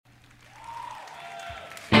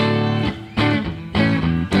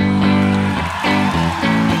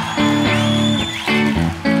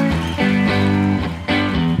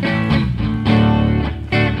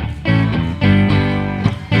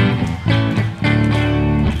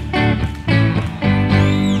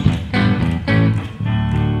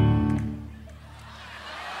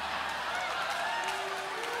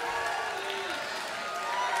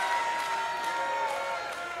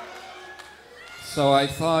I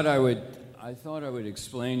thought I would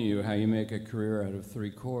explain to you how you make a career out of 3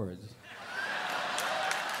 chords.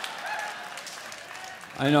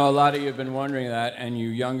 I know a lot of you have been wondering that, and you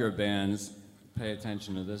younger bands, pay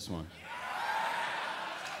attention to this one.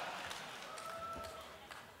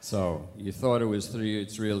 So, you thought it was 3,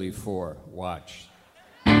 it's really 4. Watch.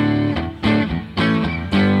 3.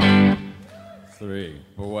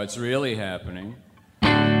 But what's really happening...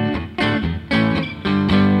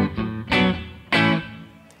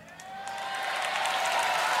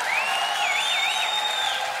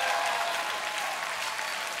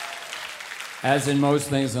 As in most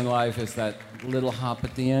things in life, it's that little hop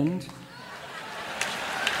at the end.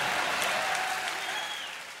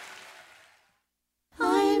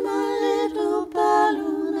 I'm a little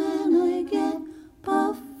balloon and I get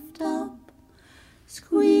puffed up.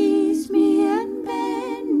 Squeeze me and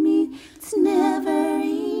bend me, it's never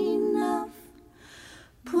enough.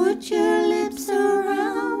 Put your lips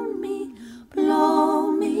around me,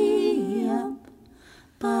 blow me up.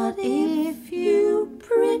 But if you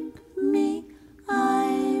prick me,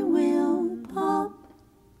 I will pop.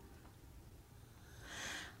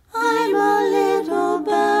 I'm a little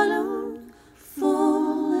balloon,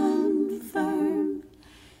 full and firm.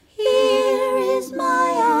 Here is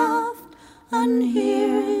my aft, and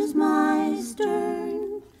here is my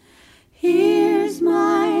stern. Here's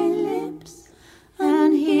my lips,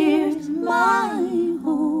 and here's my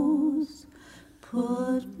hose.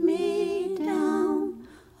 Put me down,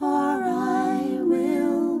 or I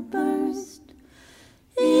will burst.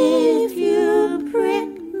 If you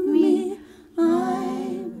prick me,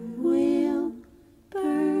 I will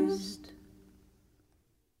burst.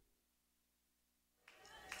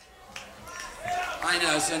 I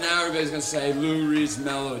know, so now everybody's going to say Lou Reed's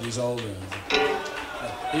melody's older.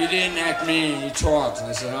 He didn't act mean, he talked. And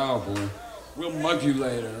I said, oh boy, we'll mug you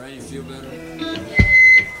later, right? You feel better?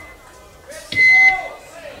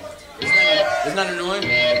 Isn't that annoying?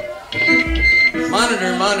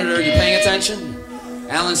 Monitor, you paying attention?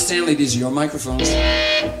 Alan Stanley, these are your microphones.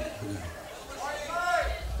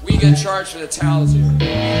 We get charged for the towels here.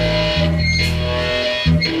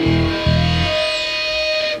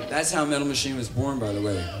 That's how Metal Machine was born, by the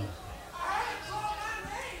way.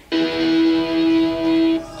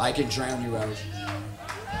 I can drown you out.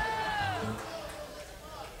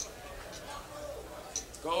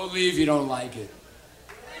 Go leave, you don't like it.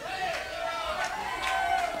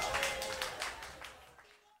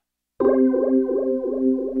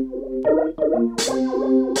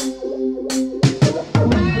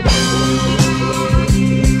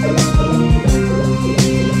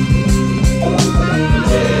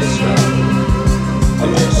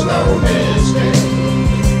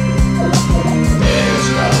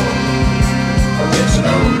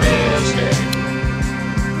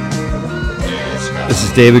 This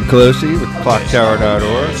is David Colosi with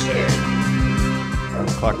ClockTower.org,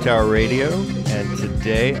 Clock Tower Radio, and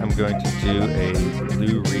today I'm going to do a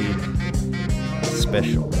Lou Reed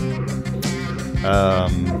special.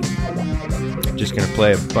 Just going to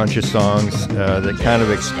play a bunch of songs that kind of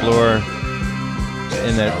explore,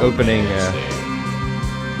 in that opening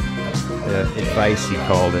advice, he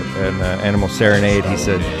called it, an Animal Serenade, he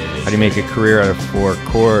said, how do you make a career out of 4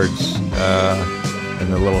 chords? And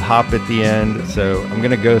the little hop at the end. So I'm going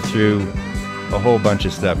to go through a whole bunch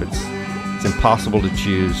of stuff. It's impossible to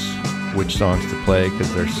choose which songs to play because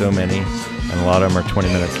there's so many, and a lot of them are 20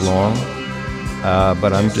 minutes long.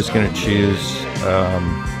 But I'm just going to choose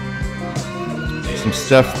some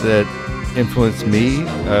stuff that influenced me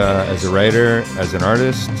as a writer, as an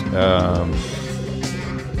artist,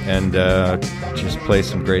 and just play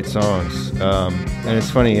some great songs. And it's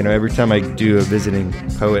funny, you know, every time I do a visiting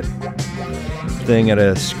poet thing at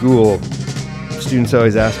a school, students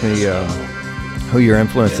always ask me who your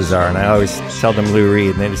influences are, and I always tell them Lou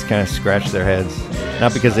Reed, and they just kind of scratch their heads.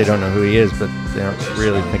 Not because they don't know who he is, but they don't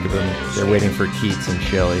really think of him. They're waiting for Keats and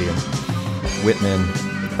Shelley and Whitman.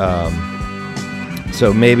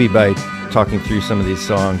 So maybe by talking through some of these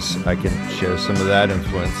songs, I can show some of that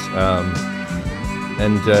influence.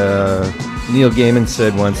 And Neil Gaiman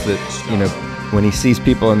said once that, you know, when he sees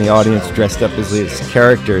people in the audience dressed up as his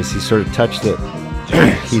characters, he sort of touched it.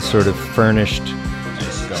 He sort of furnished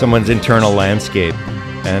someone's internal landscape.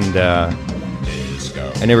 And I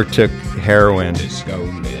never took heroin,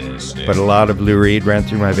 but a lot of Lou Reed ran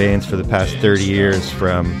through my veins for the past 30 years,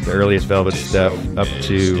 from the earliest Velvet stuff up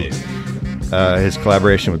to his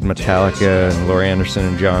collaboration with Metallica and Laurie Anderson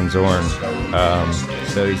and John Zorn.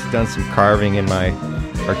 So he's done some carving in my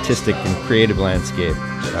artistic and creative landscape.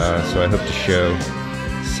 So I hope to show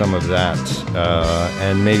some of that,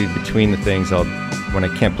 and maybe between the things, when I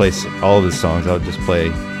can't play all of his songs, I'll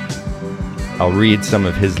read some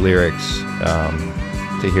of his lyrics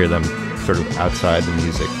to hear them sort of outside the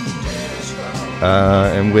music.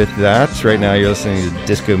 And with that, right now you're listening to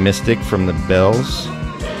Disco Mystic from the Bells.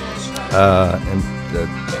 And the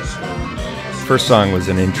first song was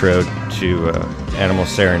an intro to Animal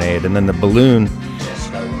Serenade, and then the Balloon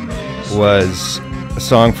was a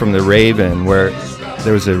song from The Raven, where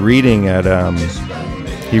there was a reading at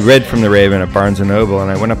he read from The Raven at Barnes & Noble, and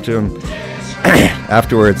I went up to him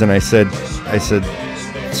afterwards and I said,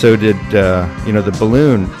 so did the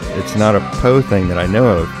Balloon, it's not a Poe thing that I know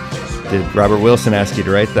of, did Robert Wilson ask you to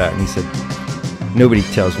write that? And he said, nobody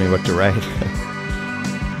tells me what to write.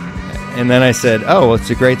 And then I said, oh, well, it's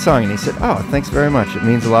a great song. And he said, oh, thanks very much, it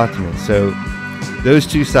means a lot to me. So those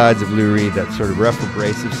two sides of Lou Reed, that sort of rough,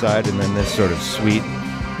 abrasive side, and then this sort of sweet,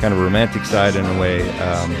 kind of romantic side in a way,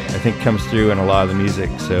 I think comes through in a lot of the music.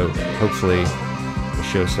 So hopefully we'll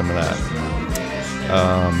show some of that.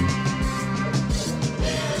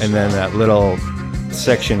 And then that little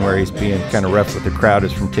section where he's being kind of rough with the crowd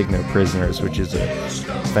is from Take No Prisoners, which is a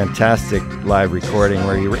fantastic live recording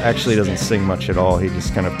where he actually doesn't sing much at all. He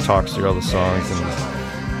just kind of talks through all the songs and is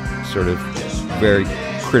sort of very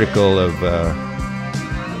critical of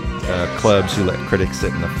clubs who let critics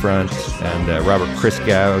sit in the front. And Robert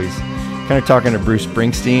Christgau, he's kind of talking to Bruce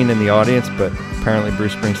Springsteen in the audience, but apparently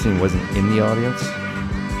Bruce Springsteen wasn't in the audience.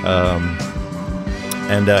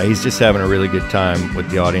 And he's just having a really good time with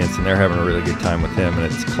the audience, and they're having a really good time with him. And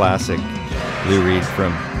it's classic Lou Reed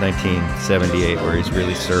from 1978, where he's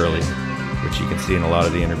really surly, which you can see in a lot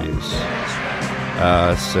of the interviews.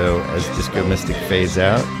 So as Disco Mystic fades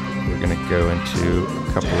out, we're going to go into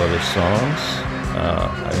a couple other songs.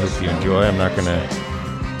 I hope you enjoy. I'm not going to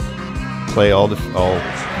play all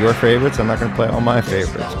your favorites. I'm not going to play all my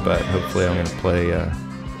favorites, but hopefully I'm going to play a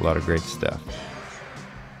lot of great stuff.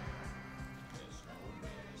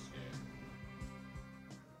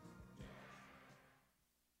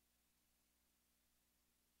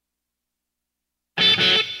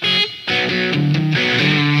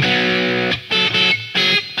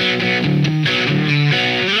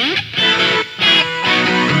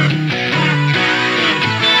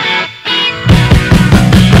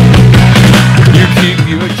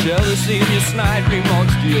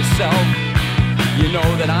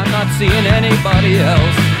 Seeing anybody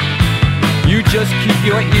else, you just keep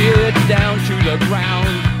your ear down to the ground,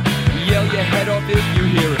 yell your head off if you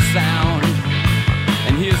hear a sound,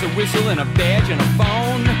 and here's a whistle and a badge and a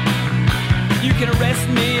phone. You can arrest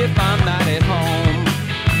me if I'm not at home,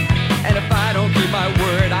 and if I don't keep my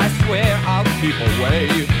word, I swear I'll keep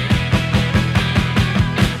away.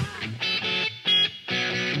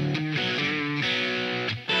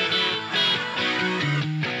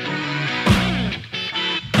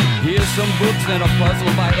 Here's some books and a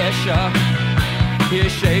puzzle by Escher.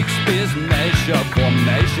 Here's Shakespeare's Measure for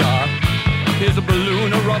Measure. Here's a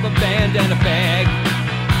balloon, a rubber band, and a bag.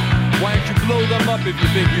 Why don't you blow them up if you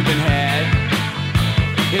think you can have?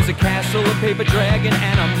 Here's a castle, a paper dragon,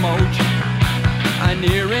 and a moat. An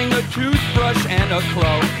earring, a toothbrush, and a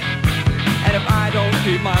cloak. And if I don't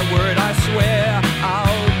keep my word, I swear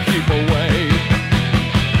I'll keep away.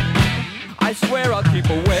 I swear I'll keep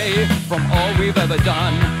away from all we've ever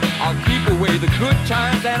done. I'll keep away the good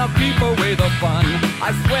times and I'll keep away the fun.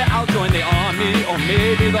 I swear I'll join the army or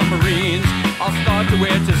maybe the Marines. I'll start to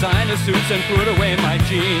wear designer suits and put away my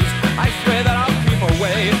jeans. I swear that I'll keep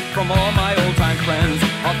away from all my old time friends.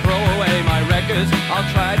 I'll throw away my records, I'll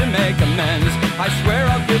try to make amends. I swear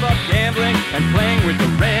I'll give up gambling and playing with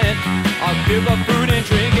the rent. I'll give up food and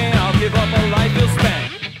drinking, I'll give up a life ill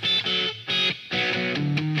spent.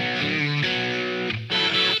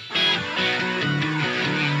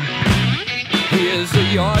 Here's a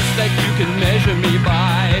yardstick you can measure me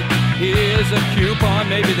by. Here's a coupon,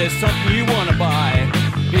 maybe there's something you wanna buy.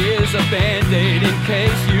 Here's a band-aid in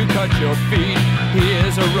case you cut your feet.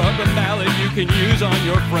 Here's a rubber mallet you can use on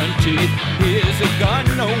your front teeth. Here's a gun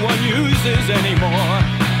no one uses anymore,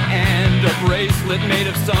 and a bracelet made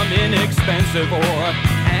of some inexpensive ore.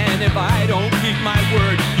 And if I don't keep my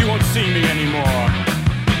word, you won't see me anymore.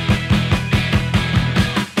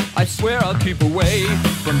 I swear I'll keep away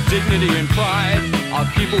from dignity and pride. I'll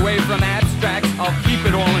keep away from abstracts, I'll keep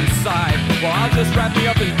it all inside. Well, I'll just wrap me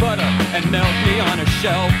up in butter and melt me on a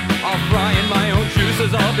shelf. I'll fry in my own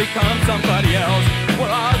juices, I'll become somebody else.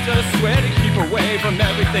 Well, I'll just swear to keep away from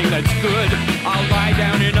everything that's good. I'll lie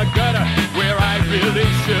down in a gutter where I really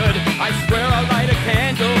should. I swear I'll light a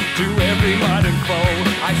candle to every modern foe.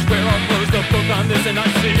 I swear I'll close the book on this and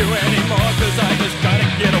not see you anymore, 'cause I just gotta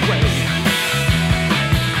get away.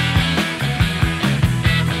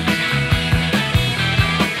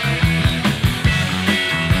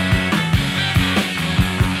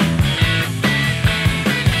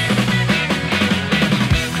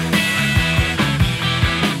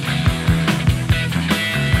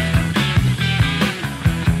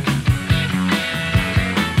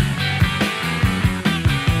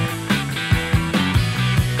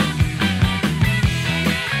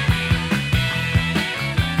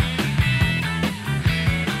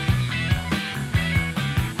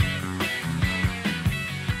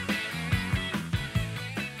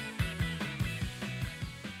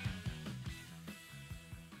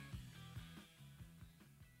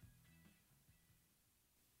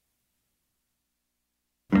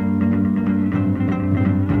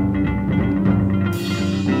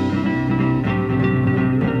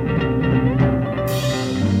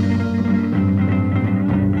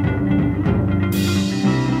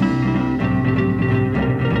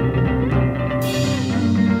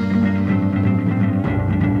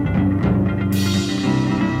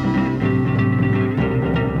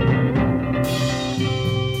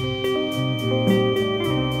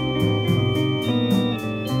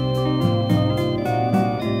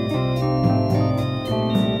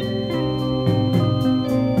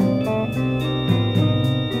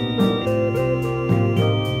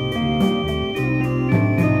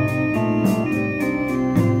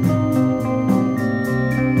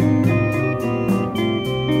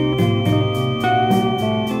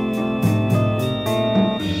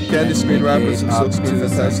 Candy screen rappers and silkscreen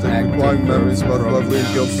fantastic, acquiring memories both lovely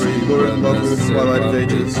and guilt-free, lurid and lovely with the twilight of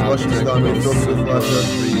ages, luscious diamond filled with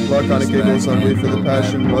laughter, laconic giggles hungry for the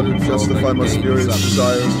passion, wanted to justify most spurious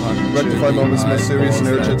desires, rectify moments most serious and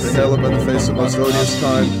urgent, to hail up at the face of most odious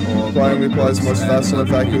time, acquiring replies most fast and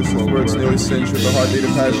vacuous with words nearly singed with the heartbeat of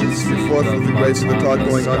passions, be forth with the grace of the tide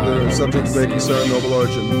going under, a subject of great concern, noble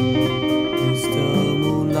origin. Mr.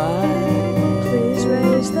 Moonlight, Please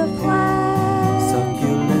raise the flag.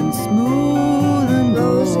 succulent, smooth, and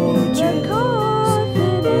Rosy red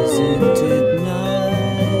carpet. Isn't it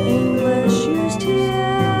nice? English used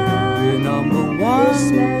here. We're number This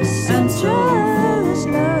one, messenger is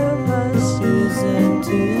nervous. isn't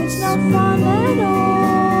it? It's not fun at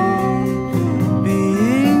all.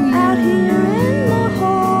 Being Out here in the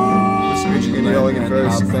hall. Screeching and yelling in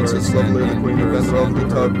various offenses, lovelier the queen of bend over the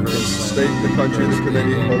tub, against the state, the country, the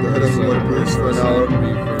committee, hold the head of the water police for an hour,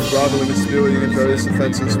 groveling and spewing in various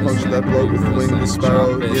offenses, puncture that bloke with the wing of the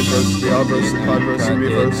sparrow, the inverse, the obverse, the converse, and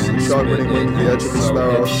reverse, the sharp-winning wing of the edge of the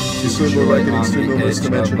sparrow, the suitable reckonings too numerous to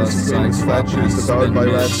mention, as the queen was fat, she was devoured by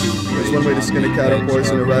rats. There's one way to skin a cat or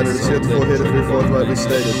poison a rat, it is yet the full hit if we forthrightly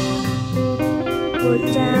stated. Put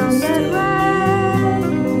down that rag.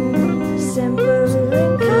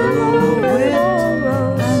 Simpering color and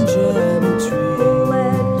rose. and geometry. Who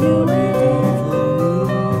let you in?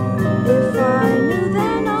 If I knew,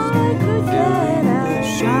 then I could get out.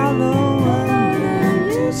 Shallow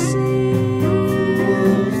Murder, you see,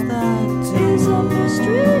 was that is a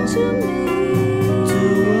mystery to me.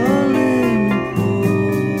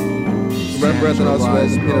 Rembrandt and Oswald,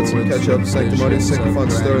 peanuts and ketchup, sanctimonious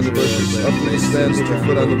sycophant stir in the bushes, up to the stands with your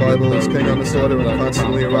foot on the Bible, his king on disorder and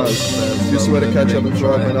constantly aroused. Used to wear to catch up and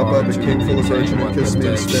throw up and up, a king full of virgin and kiss me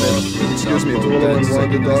and spin it. Excuse me, Dwello and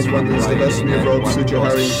Wanda, dog wonders, the best of me of rope, suit your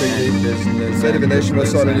Harry and Piggy. Fate of a nation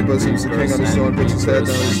rests on any bosoms, the king on his throne puts his head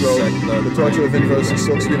down his robe. The torture of inverse, and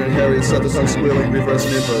silkscreen and Harry, set the tongue squealing, reverse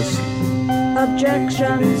and inverse.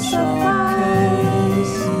 Objections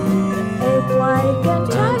suffice. Ape-like and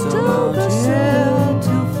tactile the same.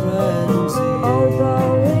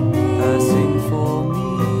 Overrowing me.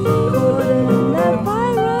 Put in that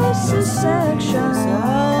virus section.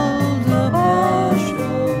 Or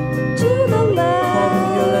to the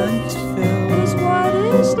left is what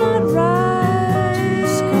is not right.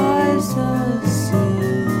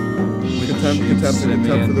 Contempt and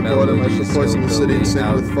contempt for the boredom, I shall poison the city and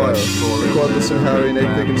sink with fire. The cordless and Harry, and eight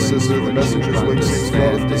pick and scissor, the messenger's wig seems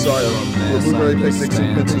fraught with desire. For blueberry picnics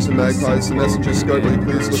and pincers and magpies, the messenger's skirt, will you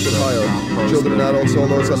please lift it higher? Children and adults, all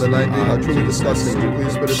those under 90, how truly disgusting, will you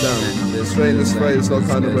please put it down? Strain this fray is no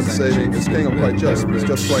kind of worth saving. As king I'm quite just, but it's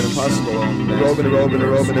just quite impossible. A robe and a robe and a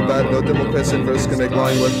robe and a bat, no dimple piss inverse can make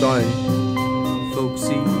lying worth dying.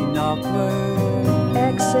 Folksy knocker,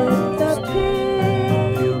 Exit the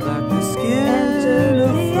pig. feel like the skin Enter of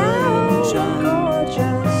the hour French.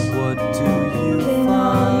 gorgeous. What do you King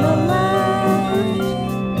on the find? left.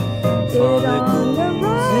 It on the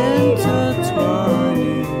right.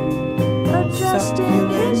 Intertwining, Adjusting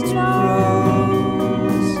his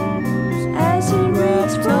nose as he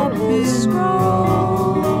reads from his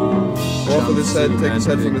scroll. Off of his head, take his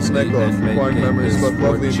head from his neck off, acquiring memories both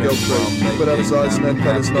lovely and guilt-free. Put out his eyes and then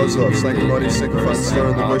cut his nose off, sanctimonious sycophant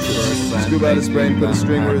stir in the bushes. Scoop out his brain, put a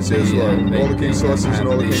string where his ears were. All the king's horses and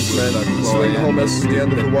all the king's men. Swing the whole mess to the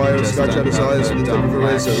end of the wire, scratch out his eyes with the tip of a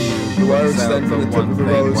razor. The wire extend from the tip of a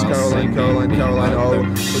rose, Caroline, Caroline, Caroline, oh.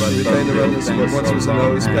 But to retain the remnants of what once was a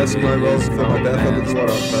nose, passing my rose, fill my bath up with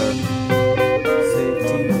water.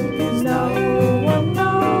 safety is No not, one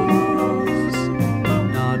knows.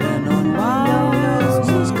 not an No knows unwise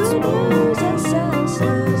his good news and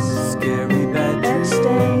senseless. scary bad dreams.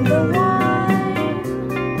 Extend the wine.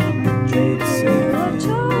 Drink a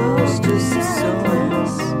toast to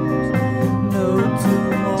sadness. No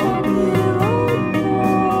tomorrow 10-year-old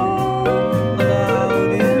boy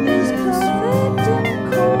allowed in is this perfect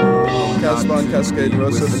and cold. Casbah, Cascade,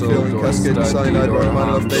 Rosa, the feeling, Cascade, the cyanide,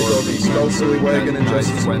 Rachmaninoff, Beethoven, Skull, Silly, Wagon,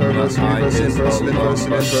 Injustice, and Perverse, Reverse, Inverse, and Inverse,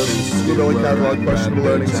 and Inverse, Eagerly Catalog, Questionable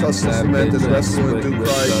Earnings, Hustle, Cement, and Wrestle, and Do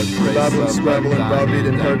Cry, Babble, and Scrabble, and Browbeat,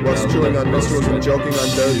 and Hurt, whilst chewing on missiles and joking on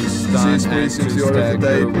dirt. Disease, please, seems the order of the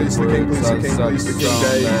day, please the king, please the king, please the king,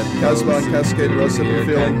 day. Casbah, Cascade, Rosa, the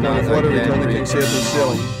feeling, King of Water, return the king's here to the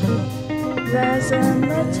ceiling.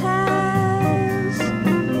 Razzmatazz,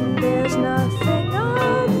 there's nothing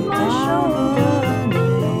on my shoulder.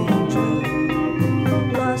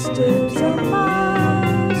 Lust is a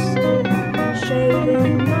must.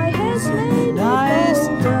 Shaving my head's made nice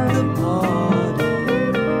me the bolder. party.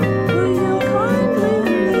 Will you kindly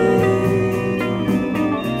read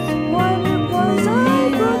what it was I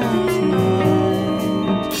brought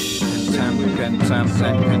thee?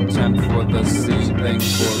 contempt for the seething,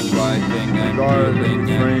 for writhing and reeling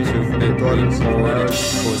into bickering bored,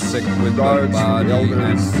 for sick with the body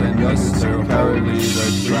and sinister, holy the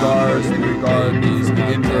drowners, babies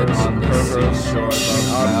naked on the seashores of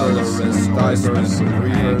valorous horsemen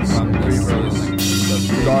hang from the ceiling. The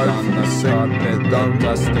pig on the carpet, the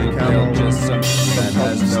dusty Belgisum that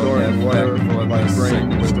has no effect for the sick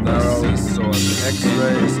with the seesaw, the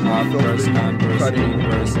X-rays, offers, converse,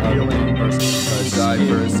 reverse, healing, the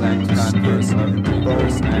divers and converse of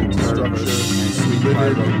reverse and perverse, and sweet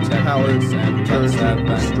pyrotechnics and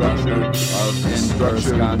concept structure of inverse,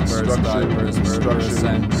 converse, divers, perverse,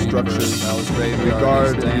 and reverse,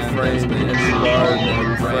 regard and refrain, regard and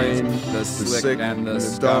refrain, the slick and the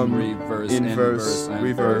scum, reverse, inverse,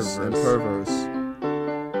 reverse, and perverse.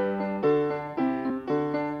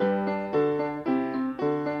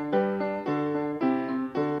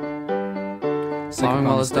 Plowing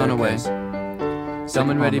while it's done away. Dumb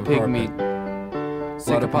and ready pig meat.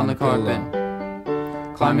 Sick upon the carpet.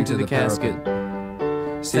 Climbing to the casket.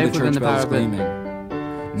 Safe within the parapet.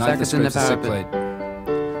 Sackets in the parapet.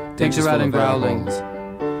 Picture out and growling.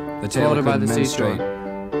 The tailor by the seashore.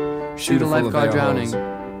 Shoot a lifeguard drowning.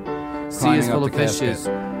 Sea is full of fishes.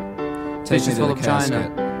 Fish is full of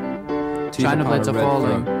china. China plates are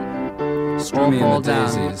falling. All fall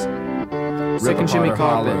down. Sick and shimmy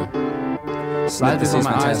carpet. Slide before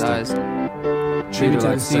my eyes. Treat me to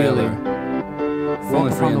the ceiling.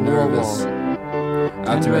 Walk upon the wall.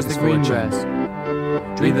 Tender as the green grass.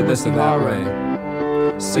 Read the list of array.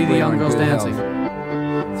 See the young girls dancing.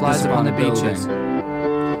 Flies upon the beaches.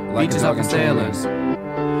 Beaches up and sailors.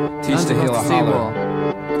 Teach to heal a seawall.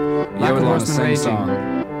 Like a horseman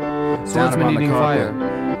raging. Swordsman eating fire.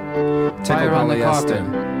 Fire on the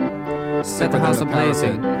carpet. Set the house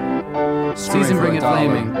a-blazing. Season bring it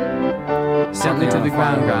flaming. Gently to the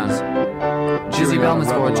ground. Jizzy bell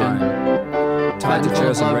misfortune. Tied to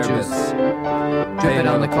chairs of love juice. Drip it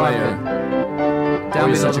on the carpet.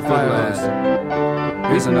 Down below the fire hose.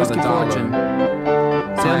 Here's another fortune.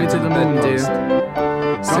 Sail me to the moon, dear.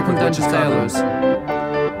 Drunken Dutch sailors.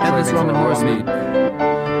 Headless Roman horse meat.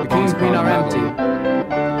 The king and queen are empty.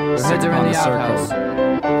 Their heads are in the outhouse.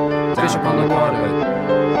 Fish upon the water.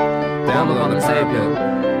 Down below the Savior.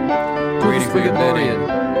 Greeting for your Lydian.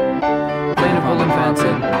 Plain of full and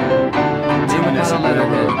fancy. Demon has a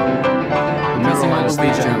letterhead. Missing on the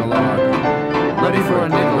speech analog. Ready for a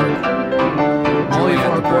nickel. Molly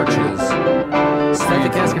for the porches. Set the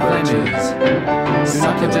casket flames. Do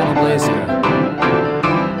not kill gentle blazer.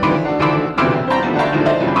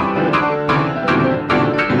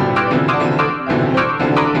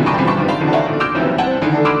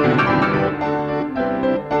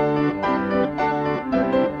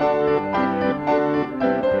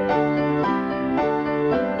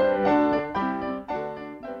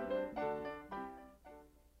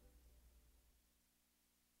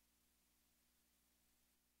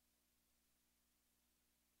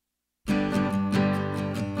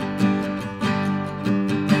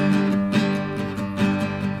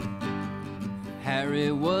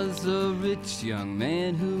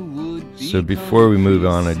 So before we move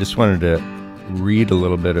on, I just wanted to read a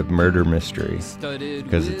little bit of Murder Mystery,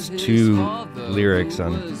 because it's two lyrics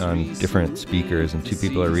on different speakers, and two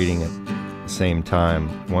people are reading it at the same time,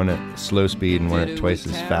 one at slow speed and one at twice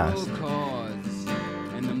as fast.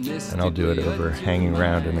 And I'll do it over Hanging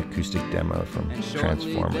Around, an acoustic demo from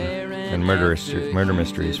Transformer. And Murder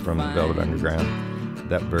Mysteries from the Velvet Underground.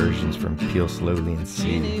 That version's from Peel Slowly and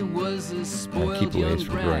See, and Keep Away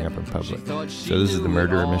from Growing Up in Public. So this is the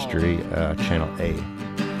Murder Mystery, Channel A,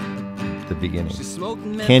 the beginning.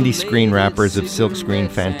 Candy screen wrappers of silkscreen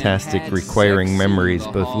fantastic, requiring memories,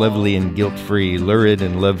 both lovely and guilt-free, lurid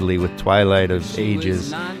and lovely with twilight of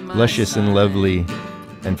ages, luscious and lovely,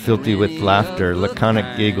 and filthy with laughter,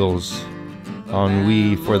 laconic giggles,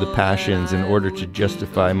 ennui for the passions in order to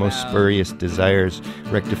justify most spurious desires,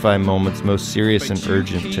 rectify moments most serious and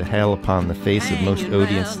urgent, to hail upon the face of most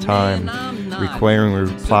odious time, requiring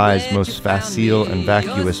replies most facile and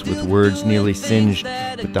vacuous, with words nearly singed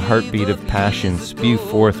with the heartbeat of passion, spew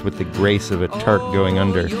forth with the grace of a tart going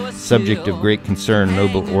under, subject of great concern,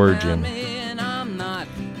 noble origin.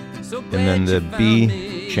 And then the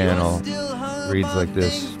B channel reads like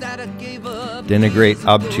this. Denigrate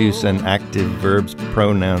obtuse and active verbs,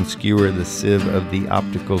 pronouns, skewer the sieve of the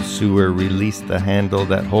optical sewer, release the handle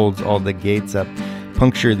that holds all the gates up,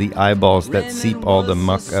 puncture the eyeballs that seep all the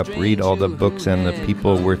muck up, read all the books and the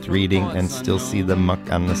people worth reading, and still see the muck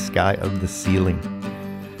on the sky of the ceiling.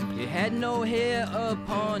 He had no hair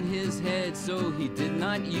upon his head, so he did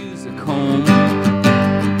not use a comb.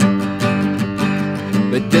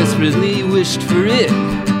 but desperately wished for it,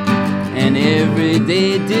 and every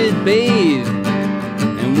day did bathe.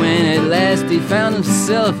 And when at last he found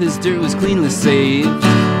himself, his dirt was cleanly saved.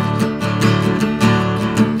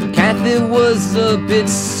 Kathy was a bit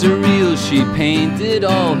surreal, she painted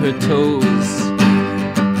all her toes.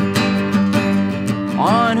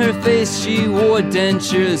 On her face she wore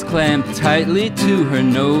dentures clamped tightly to her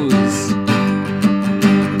nose.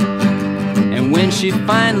 And when she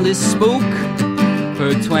finally spoke,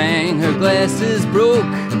 her twang, her glasses broke,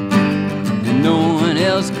 and no one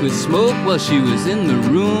else could smoke while she was in the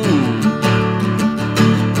room.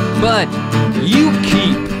 But you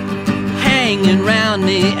keep hanging round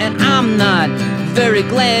me, and I'm not very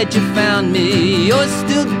glad you found me. You're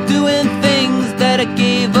still doing things that I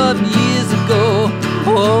gave up years ago.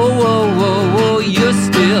 Whoa, whoa, whoa, whoa, you're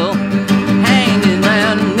still hanging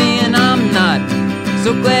round me, and I'm not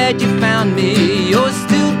so glad you found me. You're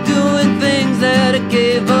still doing things that I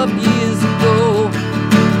gave up years ago.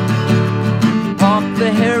 Hark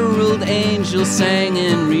the herald angel sang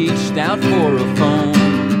and reached out for a phone,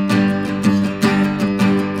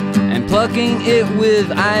 and plucking it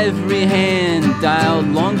with ivory hand dialed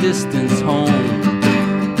long distance home.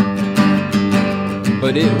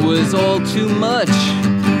 But it was all too much,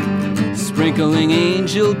 sprinkling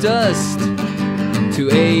angel dust to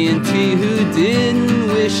A&T, who didn't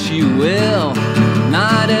wish you well,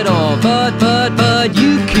 not at all. But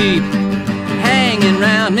you keep hanging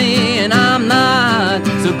round me, and I'm not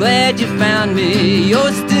so glad you found me.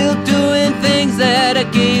 You're still doing things that I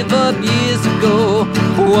gave up years ago.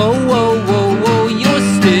 Whoa, whoa, whoa, whoa, you're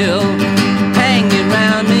still hanging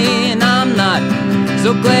round me, and I'm not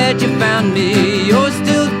so glad you found me. You're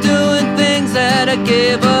still doing things that I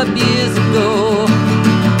gave up years ago.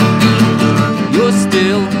 You're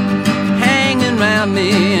still hanging round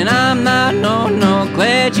me, and I'm not, no,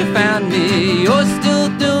 glad you found me. You're still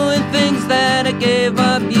doing things that I gave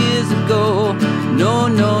up years ago. No,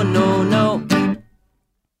 no, no, no.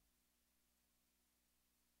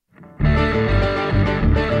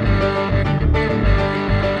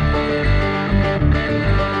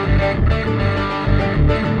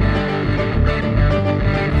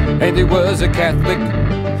 And he was a Catholic,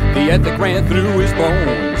 the ethic ran through his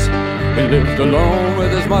bones. He lived alone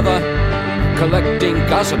with his mother, collecting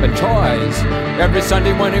gossip and toys. Every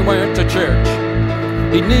Sunday when he went to church,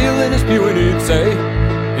 he'd kneel in his pew and he'd say,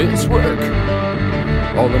 it's work,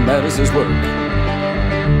 all that matters is work.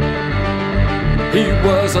 He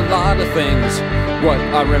was a lot of things. What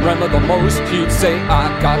I remember the most, he'd say,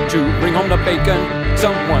 I got to bring home the bacon,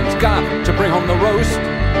 someone's got to bring home the roast.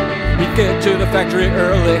 He'd get to the factory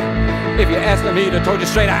early. If you asked him, he'd have told you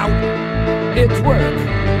straight out, it's work.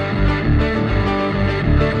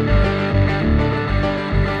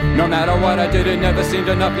 No matter what I did, it never seemed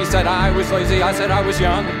enough. He said I was lazy, I said I was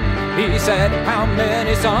young. He said, how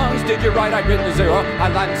many songs did you write? I'd written 0,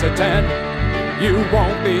 I'd like to say 10. You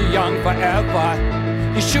won't be young forever.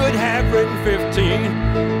 You should have written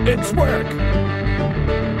 15. It's work.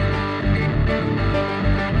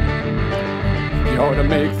 You ought to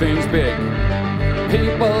make things big.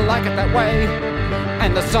 People like it that way.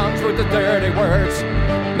 And the songs with the dirty words,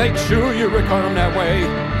 make sure you record them that way.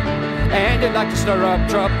 And he'd like to stir up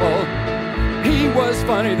trouble. He was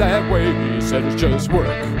funny that way. He said it's just work.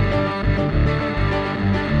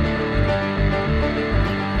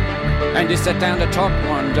 And he sat down to talk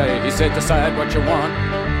one day. He said, decide what you want.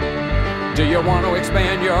 Do you want to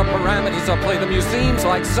expand your parameters or play the museums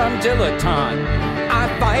like some dilettante? I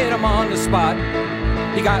fired him on the spot.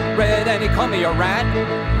 He got red and he called me a rat.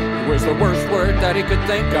 It was the worst word that he could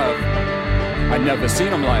think of. I'd never seen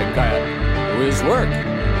him like that. It was work.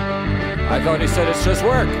 I thought he said it's just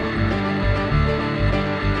work.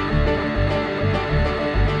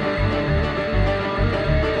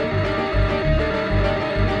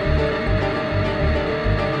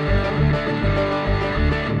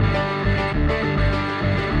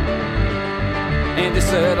 And he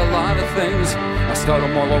said a lot of things. I stored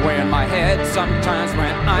them all away in my head. Sometimes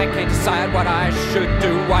when I can't decide what I should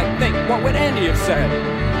do, I think, what would Andy have said?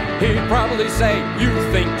 He'd probably say, you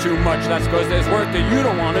think too much, that's because there's work that you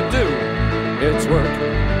don't want to do. It's work.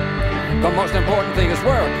 The most important thing is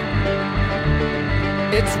work.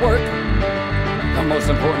 It's work. The most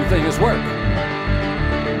important thing is work.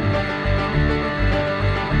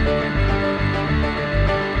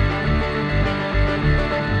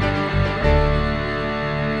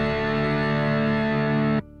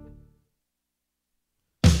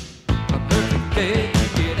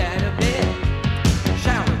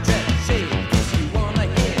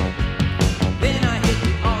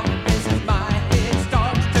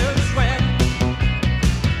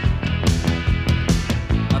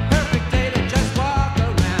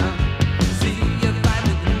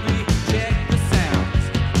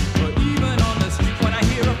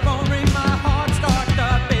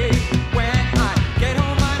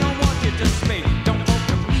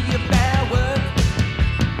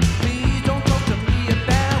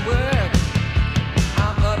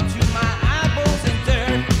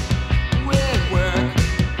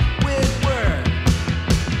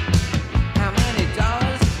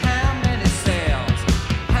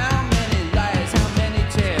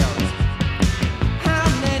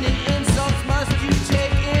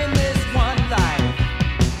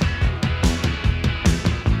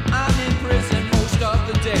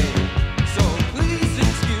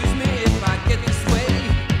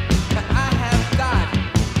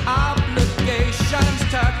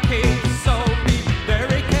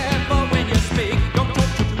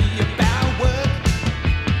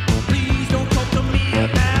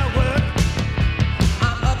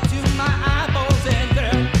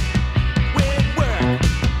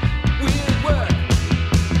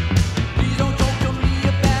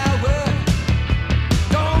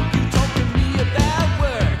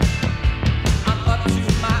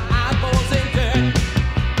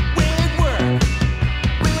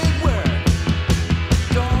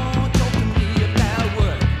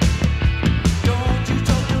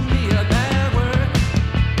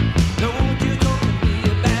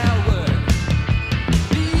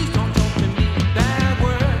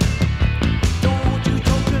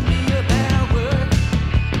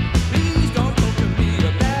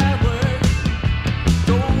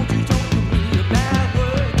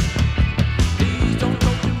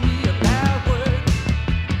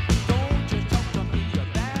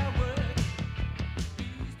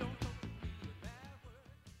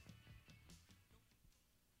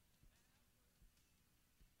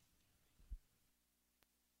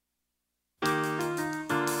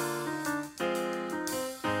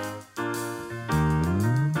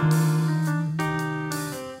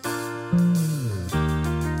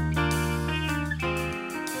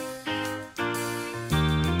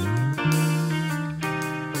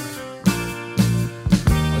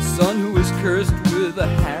 cursed with a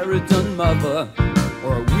harridan mother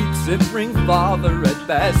or a weak simpering father at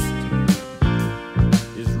best,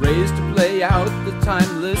 is raised to play out the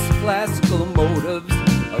timeless classical motives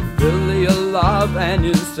of filial love and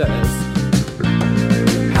incest.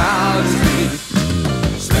 How does he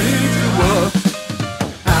speak to her?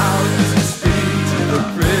 How does he speak to the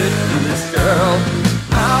prettiest girl?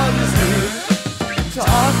 How does he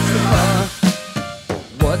talk to her?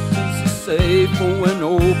 What does he say for an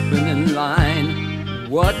opening line?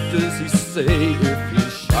 What does he say if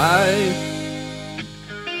he's shy?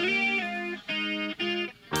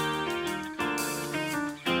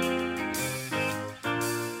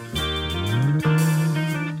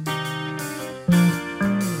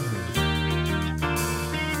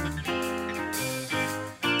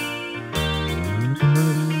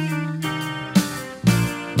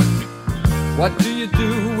 What do you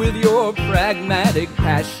do with your pragmatic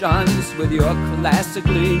passions, with your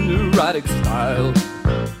classically neurotic style?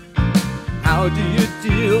 How do you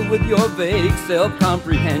deal with your vague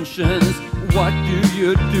self-comprehensions? What do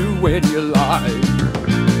you do when you lie?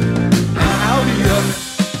 And how do you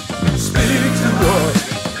speak to her?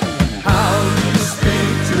 How do you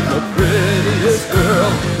speak to the prettiest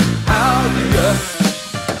girl? How do you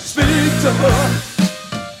speak to her?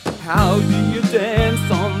 How do you dance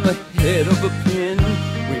on the head of a pin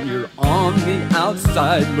when you're on the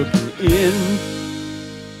outside looking in?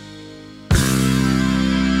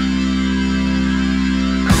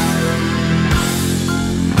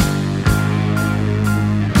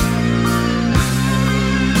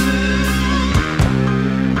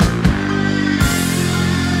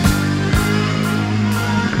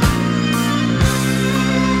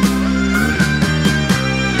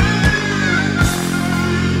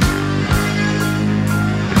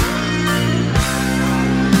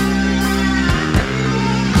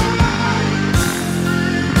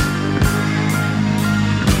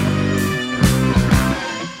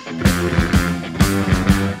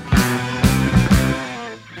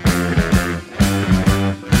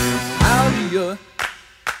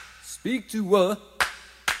 Speak to her.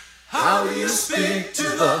 How do you speak to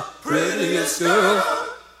the prettiest girl?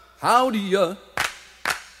 How do you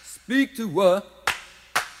speak to her?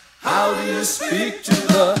 How do you speak to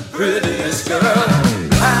the prettiest girl?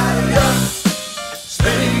 How do you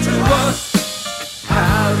speak to her?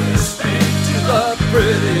 How do you speak to the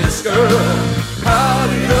prettiest girl? How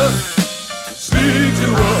do you speak to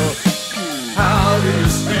her? How do you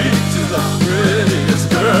speak to the prettiest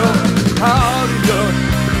girl? How do you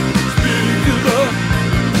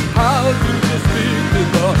How do you speak to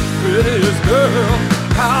the prettiest girl?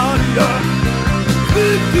 How do you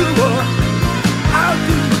speak to her? How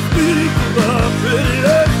do you speak to the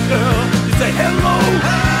prettiest girl? You say hello,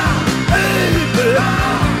 baby.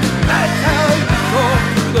 That's how you talk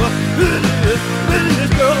to the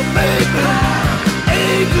prettiest girl, baby.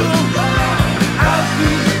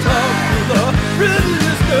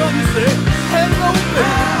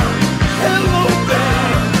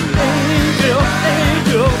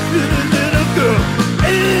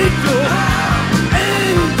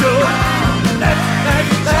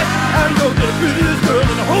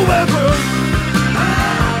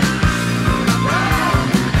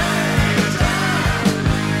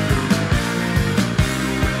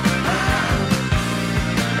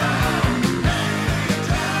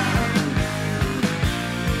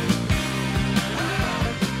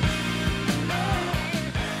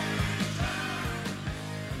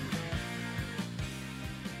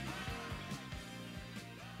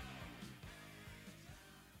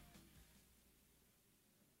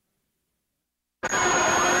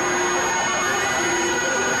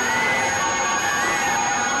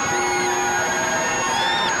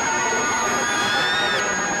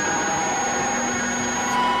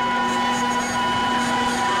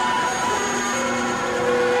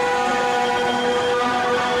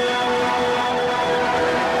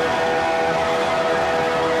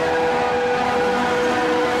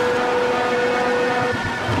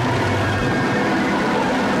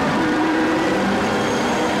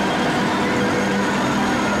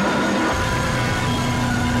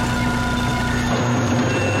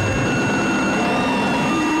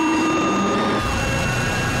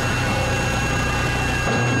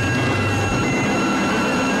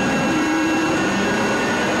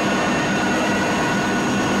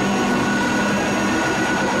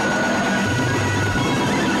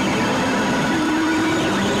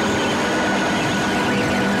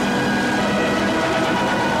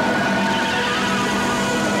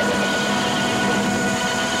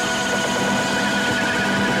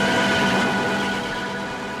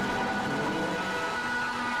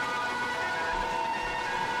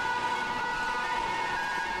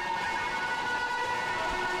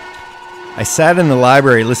 I sat in the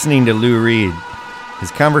library listening to Lou Reed.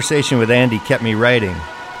 His conversation with Andy kept me writing.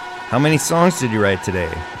 How many songs did you write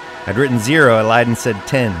today? I'd written 0, I lied and said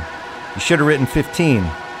 10. You should have written 15.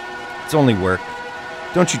 It's only work.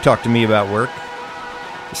 Don't you talk to me about work.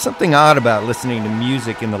 There's something odd about listening to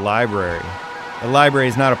music in the library. The library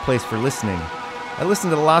is not a place for listening. I listen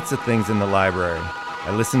to lots of things in the library.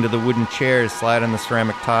 I listen to the wooden chairs slide on the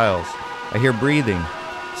ceramic tiles. I hear breathing.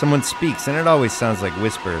 Someone speaks, and it always sounds like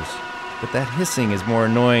whispers. But that hissing is more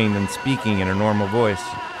annoying than speaking in a normal voice.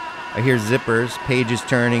 I hear zippers, pages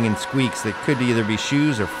turning, and squeaks that could either be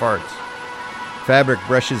shoes or farts. Fabric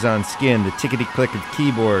brushes on skin, the tickety-click of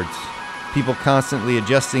keyboards. People constantly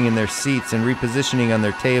adjusting in their seats and repositioning on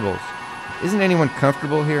their tables. Isn't anyone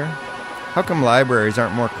comfortable here? How come libraries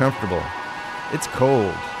aren't more comfortable? It's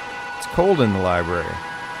cold. It's cold in the library.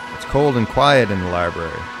 It's cold and quiet in the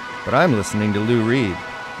library. But I'm listening to Lou Reed.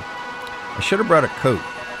 I should have brought a coat,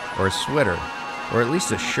 or a sweater, or at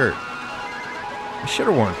least a shirt. I should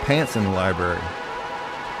have worn pants in the library.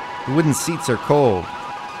 The wooden seats are cold.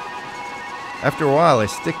 After a while, I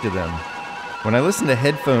stick to them. When I listen to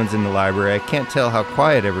headphones in the library, I can't tell how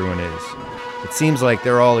quiet everyone is. It seems like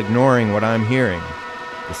they're all ignoring what I'm hearing,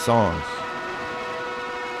 the songs.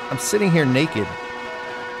 I'm sitting here naked.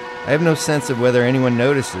 I have no sense of whether anyone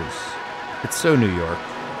notices. It's so New York.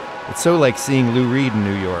 It's so like seeing Lou Reed in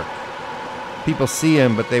New York. People see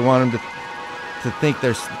him, but they want him to think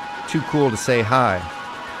they're too cool to say hi.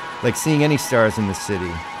 Like seeing any stars in the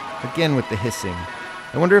city. Again with the hissing.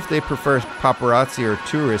 I wonder if they prefer paparazzi or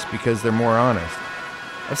tourists because they're more honest.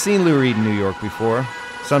 I've seen Lou Reed in New York before.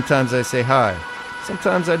 Sometimes I say hi.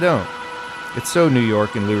 Sometimes I don't. It's so New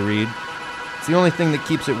York and Lou Reed. It's the only thing that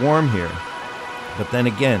keeps it warm here. But then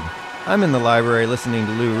again, I'm in the library listening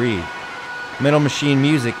to Lou Reed. Metal Machine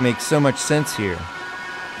music makes so much sense here.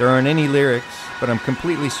 There aren't any lyrics, but I'm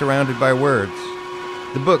completely surrounded by words.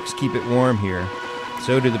 The books keep it warm here.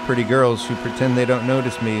 So do the pretty girls who pretend they don't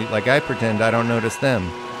notice me like I pretend I don't notice them.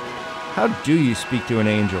 How do you speak to an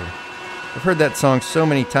angel? I've heard that song so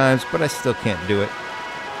many times, but I still can't do it.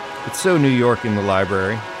 It's so New York in the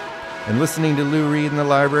library. And listening to Lou Reed in the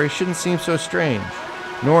library shouldn't seem so strange.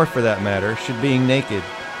 Nor, for that matter, should being naked.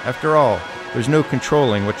 After all, there's no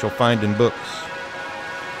controlling what you'll find in books.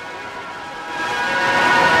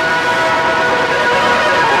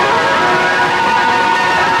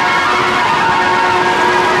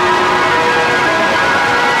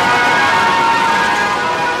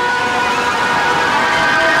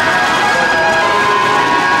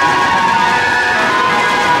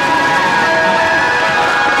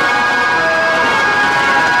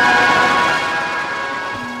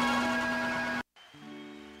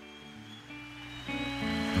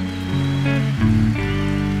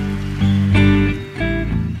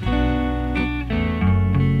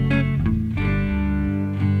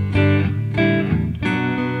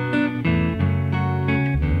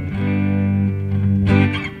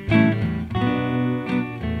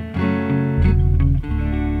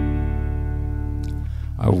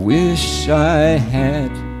 I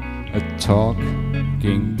had a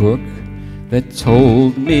talking book that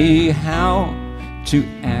told me how to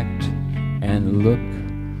act and look.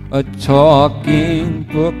 A talking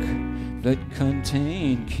book that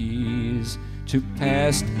contained keys to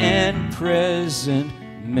past and present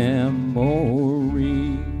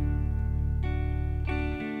memory.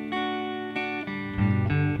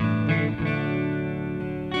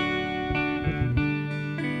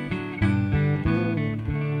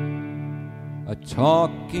 A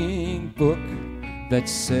talking book that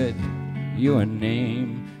said your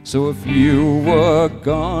name, so if you were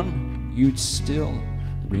gone, you'd still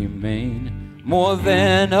remain more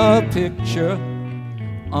than a picture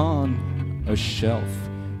on a shelf.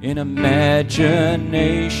 In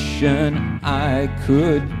imagination I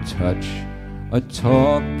could touch a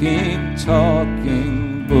talking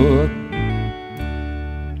book.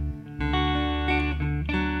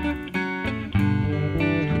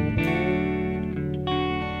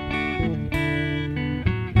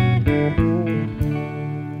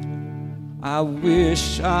 I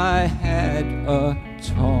wish I had a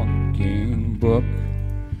talking book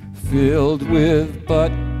filled with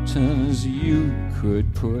buttons you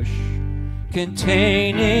could push,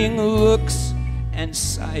 containing looks and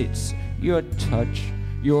sights, your touch,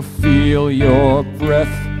 your feel, your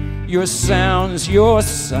breath, your sounds, your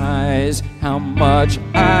sighs. How much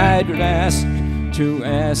I'd ask to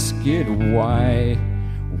ask it why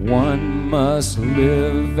one must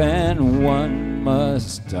live and one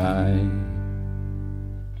must die.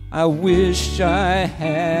 I wish I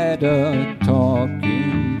had a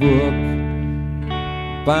talking book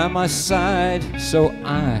by my side so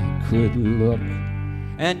I could look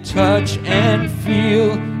and touch and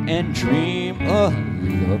feel and dream a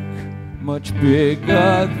look much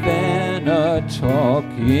bigger than a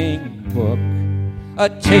talking book. A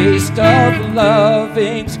taste of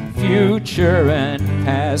loving's future and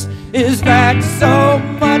past. Is that so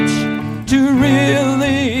much to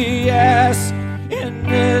really ask? In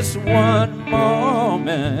this one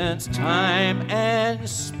moment's time and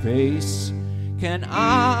space, can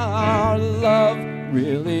our love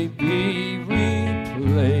really be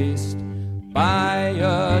replaced by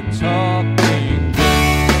a talking book?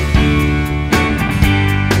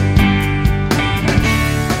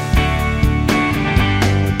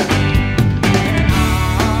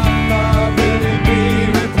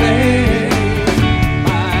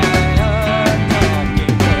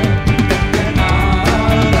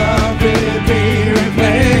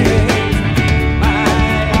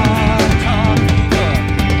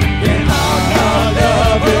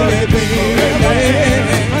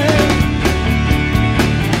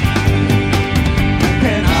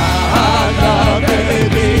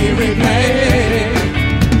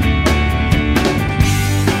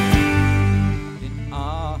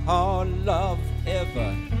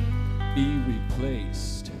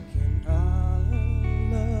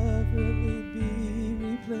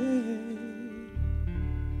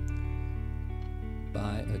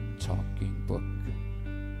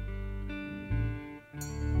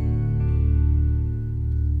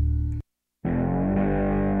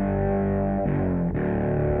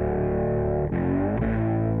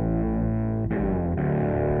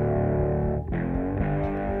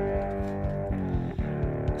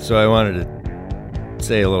 So I wanted to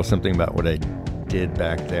say a little something about what I did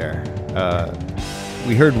back there.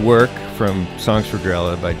 We heard Work from Songs for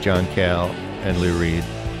Drella by John Cale and Lou Reed.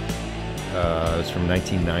 It was from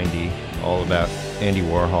 1990, all about Andy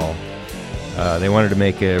Warhol. They wanted to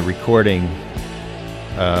make a recording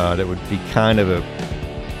that would be kind of a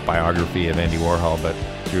biography of Andy Warhol, but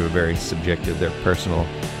through a very subjective, their personal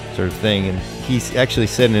sort of thing. And he actually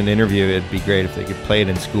said in an interview it'd be great if they could play it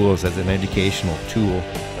in schools as an educational tool.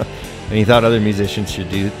 And he thought other musicians should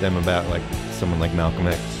do them about like someone like Malcolm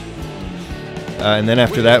X. And then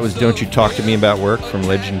after that was Don't You Talk to Me About Work from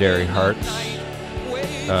Legendary Hearts.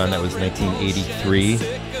 And that was 1983.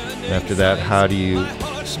 And after that, How Do You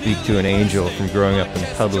Speak to an Angel from Growing Up in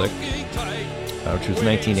Public, which was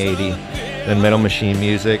 1980. Then Metal Machine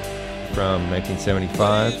Music from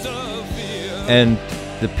 1975. And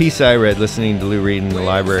the piece I read listening to Lou Reed in the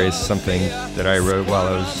library is something that I wrote while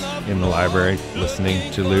I was in the library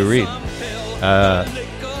listening to Lou Reed.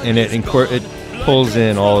 And it pulls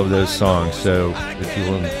in all of those songs, so if you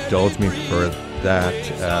will indulge me for that,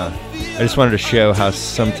 I just wanted to show how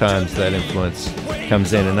sometimes that influence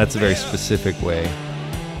comes in, and that's a very specific way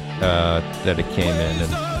that it came in,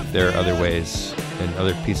 and there are other ways and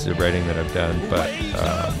other pieces of writing that I've done, but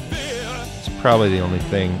it's probably the only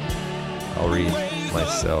thing I'll read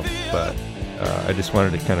myself, but I just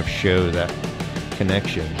wanted to kind of show that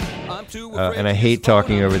connection. And I hate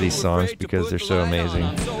talking over these songs because they're so amazing.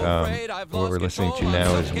 What we're listening to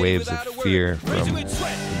now is Waves of Fear from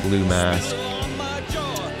the Blue Mask.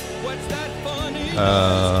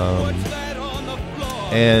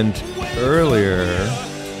 And earlier,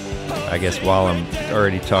 I guess while I'm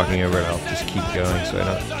already talking over it, I'll just keep going so I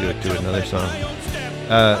don't do it to another song.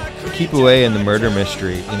 Keep Away in the Murder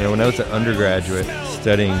Mystery. You know, when I was an undergraduate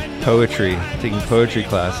studying poetry, taking poetry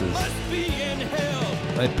classes,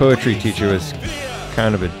 my poetry teacher was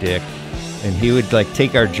kind of a dick, and he would like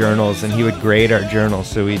take our journals and he would grade our journals.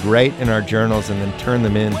 So we'd write in our journals and then turn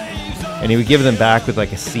them in, and he would give them back with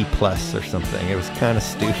like a C+ or something. It was kind of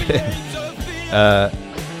stupid.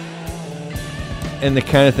 And the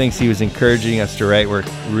kind of things he was encouraging us to write were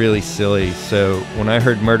really silly. So when I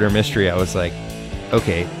heard Murder Mystery, I was like,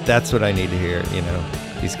 okay, that's what I need to hear. You know,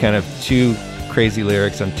 these kind of two crazy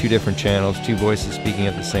lyrics on two different channels, two voices speaking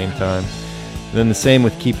at the same time. And then the same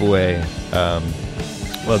with Keep Away.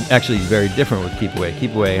 Well, actually very different with Keep Away.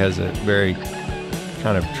 Keep Away has a very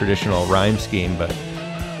kind of traditional rhyme scheme, but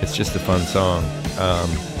it's just a fun song.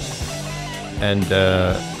 And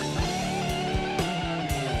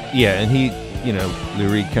he, you know, Lou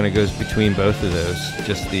Reed kind of goes between both of those,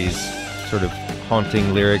 just these sort of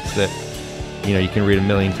haunting lyrics that, you know, you can read a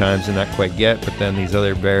million times and not quite get, but then these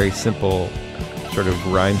other very simple sort of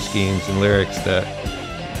rhyme schemes and lyrics that,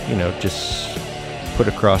 you know, just put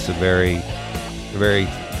across a very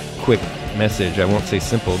quick message. I won't say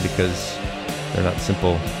simple because they're not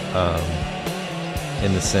simple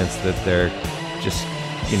in the sense that they're just,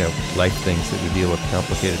 you know, life things that we deal with,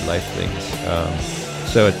 complicated life things.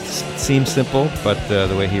 So it seems simple, but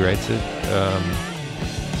the way he writes it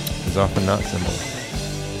is often not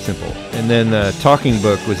simple. And then the Talking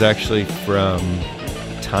Book was actually from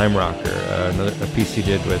Time Rocker, a piece he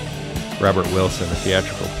did with Robert Wilson, a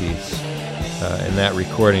theatrical piece. And that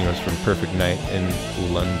recording was from Perfect Night in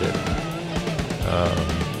London.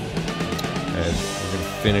 And we're going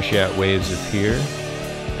to finish out Waves of Here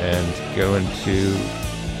and go into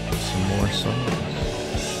some more songs.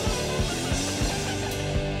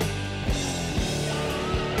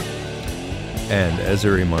 And as a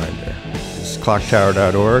reminder, this is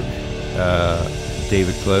clocktower.org,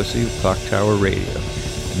 David Pelosi with Clock Tower Radio.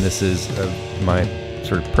 And this is my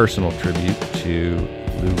sort of personal tribute to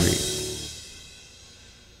Lou Reed.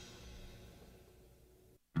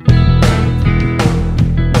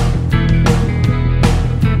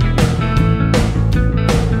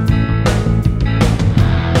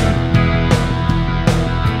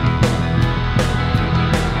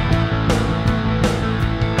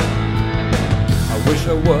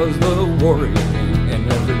 I was the warrior king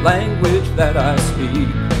in every language that I speak.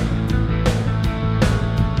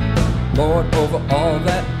 Lord over all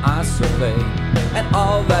that I survey, and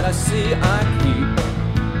all that I see I keep.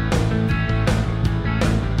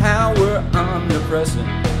 Power omnipresent,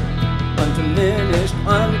 undiminished,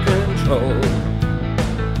 uncontrolled,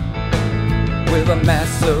 with a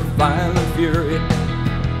massive violent fury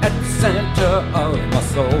at the center of my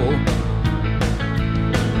soul.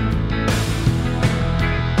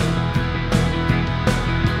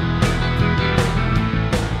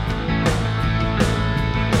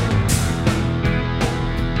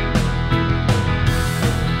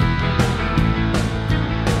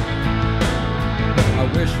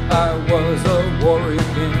 I was a warrior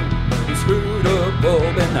king, inscrutable,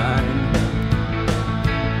 benign,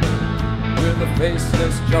 with a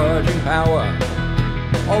faceless charging power,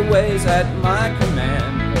 always at my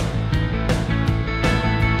command.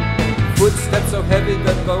 Footsteps so heavy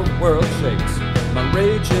that the world shakes, my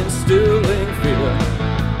rage instilling fear.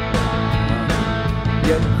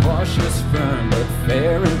 Yet cautious, firm, but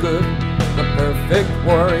fair and good, the perfect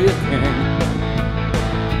warrior king.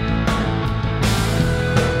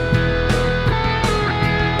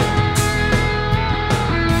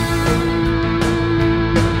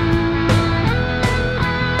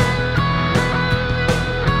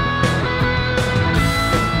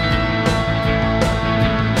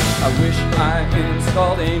 I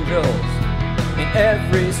installed angels in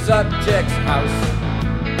every subject's house,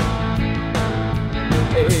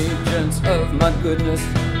 agents of my goodness,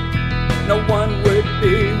 no one would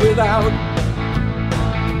be without.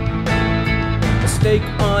 A stake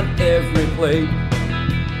on every plate,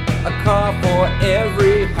 a car for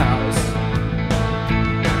every house.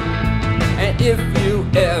 And if you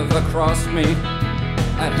ever cross me,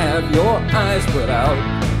 I'd have your eyes put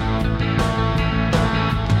out.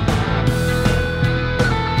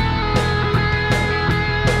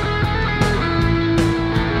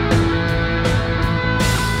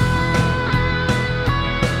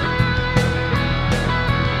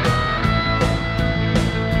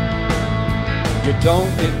 You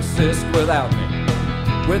don't exist without me.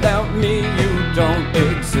 Without me, you don't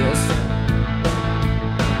exist.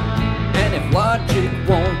 And if logic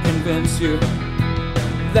won't convince you,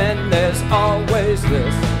 then there's always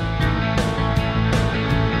this.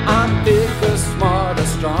 I'm bigger, smarter,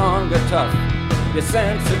 stronger, tough. You're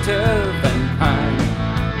sensitive and kind.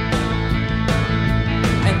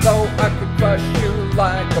 And though I could crush you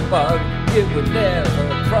like a bug, it would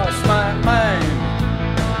never cross my mind.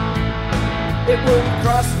 It wouldn't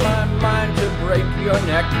cross my mind to break your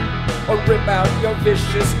neck or rip out your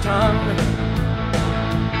vicious tongue.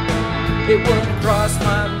 It wouldn't cross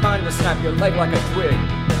my mind to snap your leg like a twig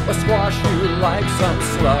or squash you like some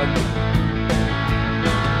slug.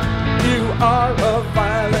 You are a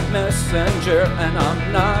violent messenger and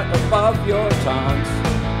I'm not above your taunts.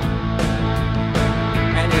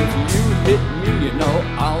 And if you hit me, you know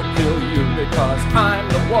I'll kill you because I'm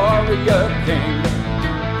the warrior king.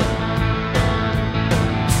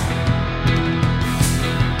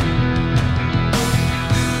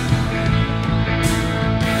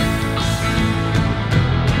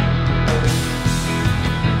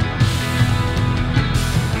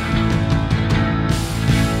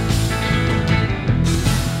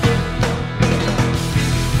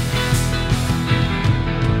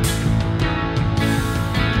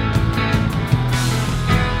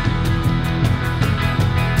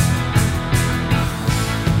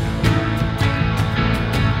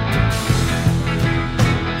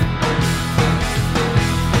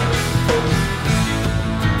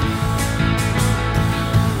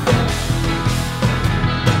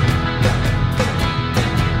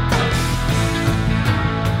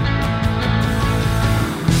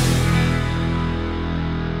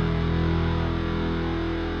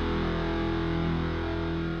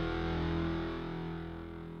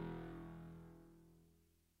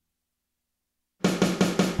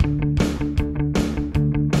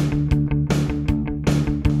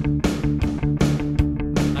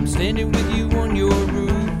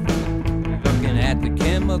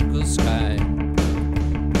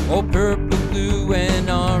 purple, blue, and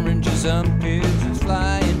oranges, pigeons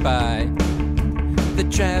flying by. The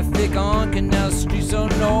traffic on Canal Street so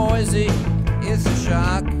noisy, it's a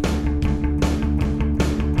shock.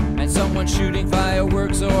 And someone shooting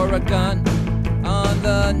fireworks or a gun on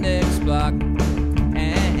the next block.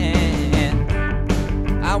 And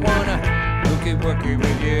I wanna hooky-wooky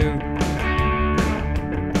with you.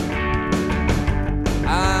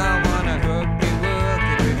 I wanna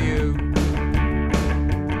hooky-wooky with you.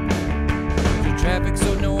 The traffic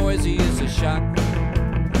so noisy, it's a shock.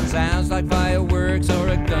 Sounds like fireworks or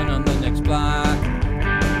a gun on the next block.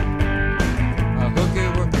 A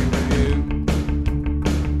hooky-wooky with you.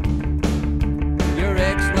 Your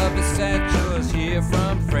ex-love is satchels here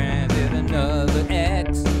from France with another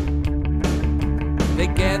ex. They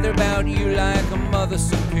gather about you like a mother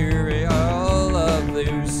superior. All of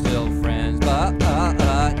you still friends, but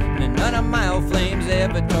none of my old flames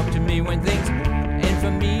ever talk to me when things end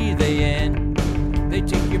for me. They end. They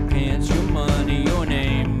take your pants, your money, your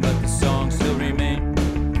name, but the songs still remain.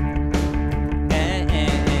 And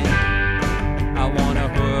I wanna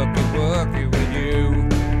hooky-wooky with you.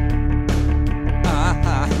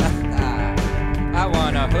 I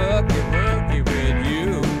wanna hooky-wooky with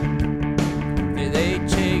you. They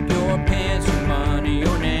take your pants, your money,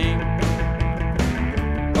 your name,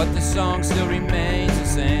 but the song still remains the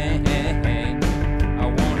same. I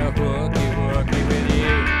wanna hooky-wooky with you.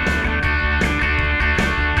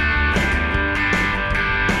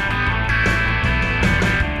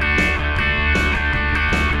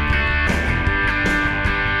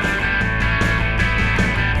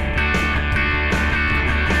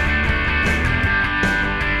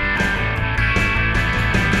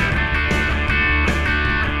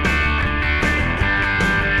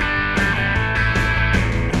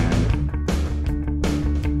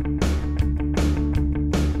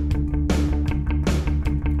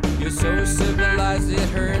 So civilized it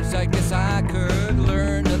hurts, I guess I could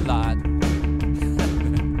learn a lot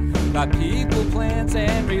about people, plans,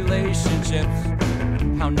 and relationships,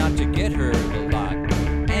 how not to get hurt a lot.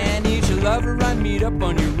 And each lover I meet up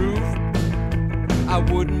on your roof, I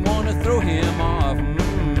wouldn't want to throw him off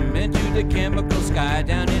into the chemical sky,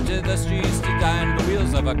 down into the streets to die on the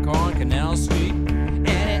wheels of a car on Canal Street.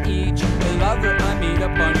 And each lover I meet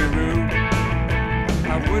up on your roof,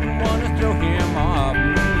 I wouldn't want to throw him off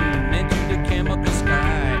into the chemical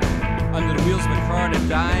sky, under the wheels of a car to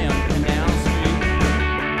die on Canal Street.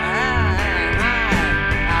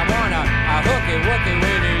 I wanna hooky-wooky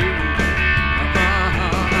with you.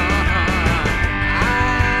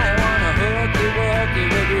 I wanna hooky-wooky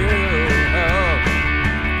with you. Oh,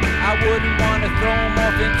 I wouldn't want to throw him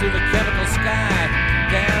off into the chemical sky,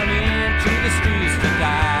 down into the streets to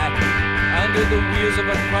die, under the wheels of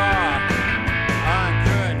a car on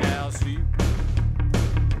Canal Street.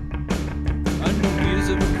 Under the wheels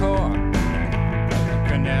of a car on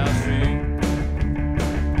Canal Street.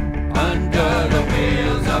 Under the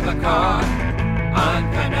wheels of a car on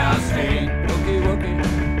Canal Street. Wookie-wookie.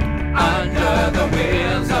 Under the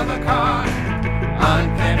wheels of a car on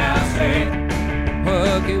Canal Street.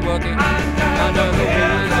 Wookie-wookie. Under the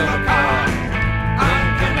wheels of a car on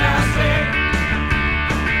Canal Street.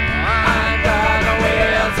 Under the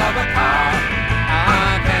wheels of a car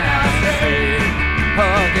on Canal Street.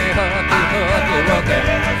 Hooky, hooky, hooky, hooky.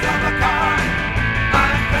 Wheels of a car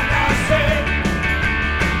on Canal Street.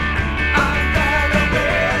 Under the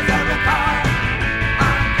wheels of a car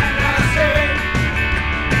on Canal Street.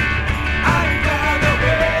 Under the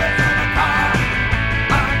wheels of a car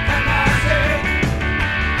on Canal Street.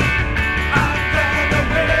 Under the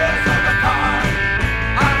wheels of a car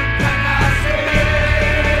on Canal Street.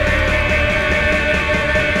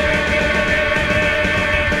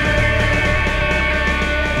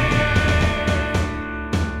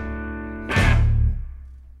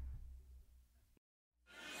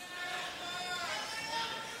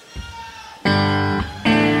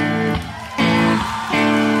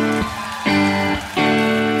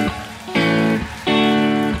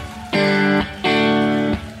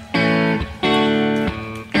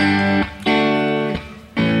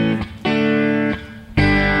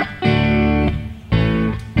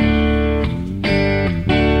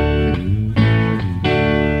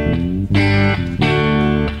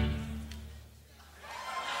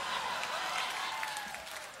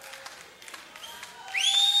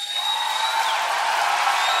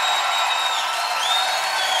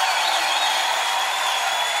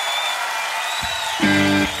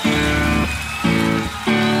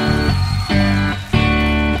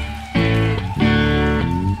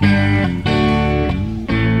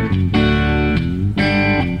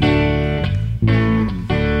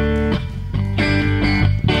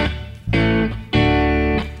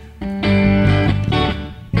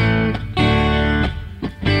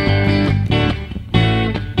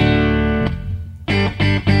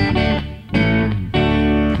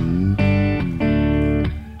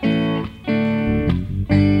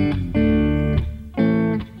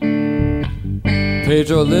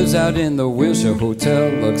 Pedro lives out in the Wilshire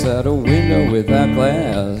Hotel, looks out a window without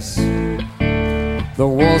glass. The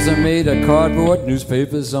walls are made of cardboard,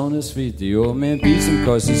 newspapers on his feet. The old man beats him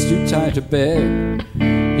 'cause he's too tired to beg.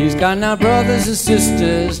 He's got 9 brothers and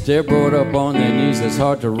sisters, they're brought up on their knees. It's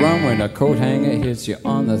hard to run when a coat hanger hits you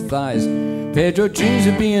on the thighs. Pedro dreams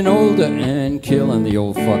of being older and killing the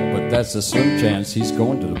old fuck, but that's a slim chance. He's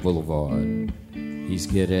going to the boulevard. He's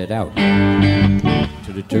getting out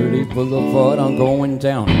to the dirty boulevard. I'm going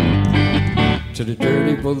down to the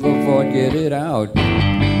dirty boulevard. Get it out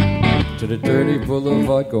to the dirty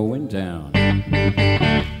boulevard. Going down.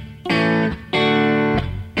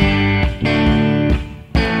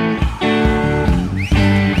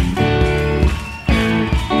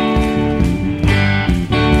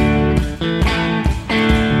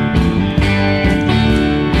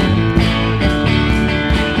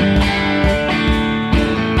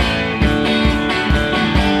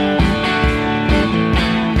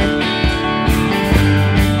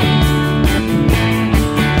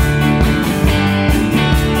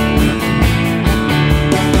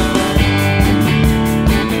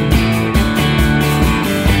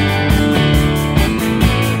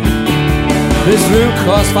 This room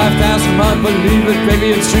costs $5,000 a month, believe it,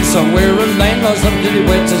 baby, it's true. Somewhere a landlord's up till he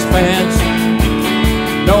wets his pants.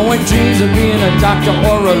 No one dreams of being a doctor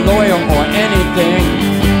or a lawyer or anything.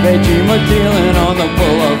 They dream of dealing on the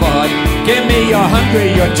boulevard. Give me you're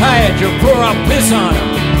hungry, you're tired, you're poor, I'll piss on them.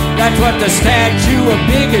 That's what the statue of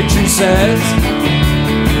bigotry says.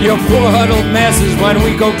 You poor huddled masses, why don't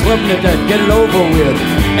we go clubbing to death, get it over with,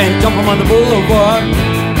 and dump them on the boulevard.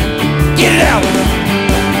 Get it out!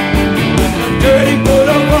 Dirty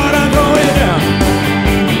boulevard, I'm going down.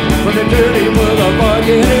 From the dirty boulevard,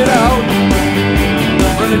 get it out.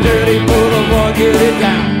 From the dirty boulevard, get it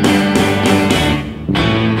down.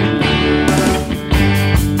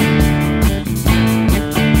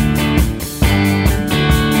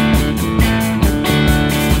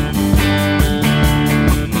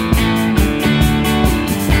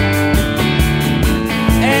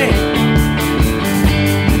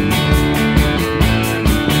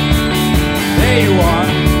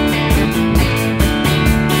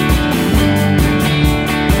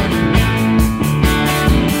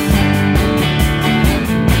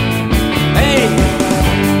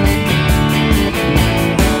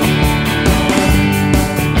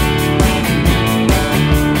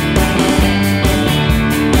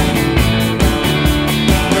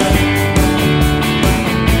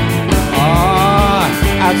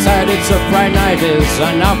 It's a bright night, it's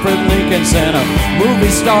an opera at Lincoln Center. Movie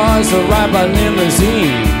stars arrive by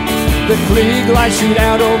limousine. The Klieg lights shoot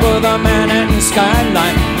out over the Manhattan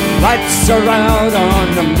skyline. Lights are out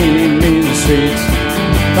on the mean, mean streets.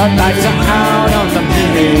 The lights are out on the mean,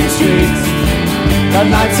 mean streets. The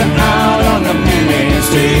lights are out on the mean, mean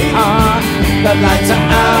streets. The lights are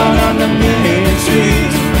out on the mean, mean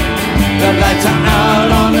streets. The lights are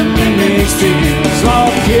out on the mean street. Small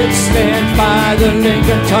kids stand by the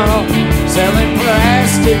Lincoln Tunnel, selling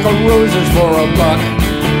plastic roses for $1.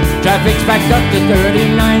 Traffic's backed up to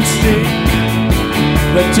 39th Street.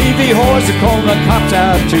 The TV whores are calling the cops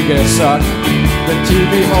out to get sucked. The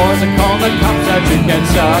TV whores are calling the cops out to get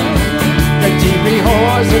sucked. The TV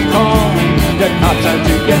whores are calling the cops out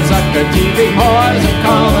to get sucked. The TV whores are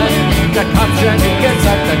calling the cops out to get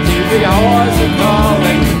sucked. The TV whores are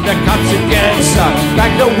calling the cops to get sucked.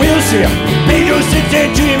 Back to Wilshire, Pedro sits there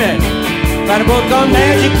dreaming about a book on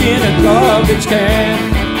magic in a garbage can.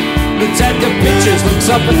 Looks at the pictures, looks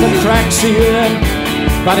up at the crack ceiling.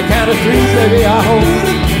 By the count of 3, baby, I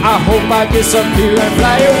hope I disappear and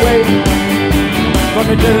fly away from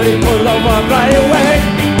the dirty boulevard, fly away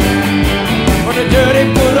from the dirty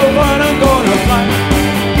boulevard. I'm gonna fly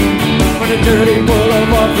from the dirty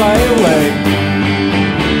boulevard, fly away.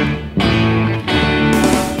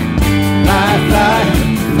 Fly, fly,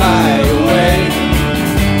 fly away.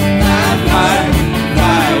 Fly, fly,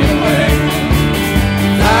 fly away.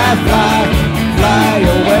 Fly, fly, fly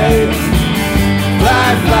away. Fly,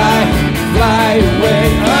 fly, fly away.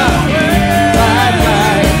 Fly,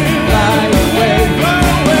 fly, fly away.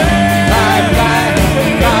 Fly, fly,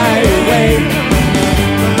 fly away.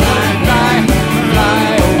 Fly, fly,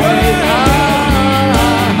 fly away.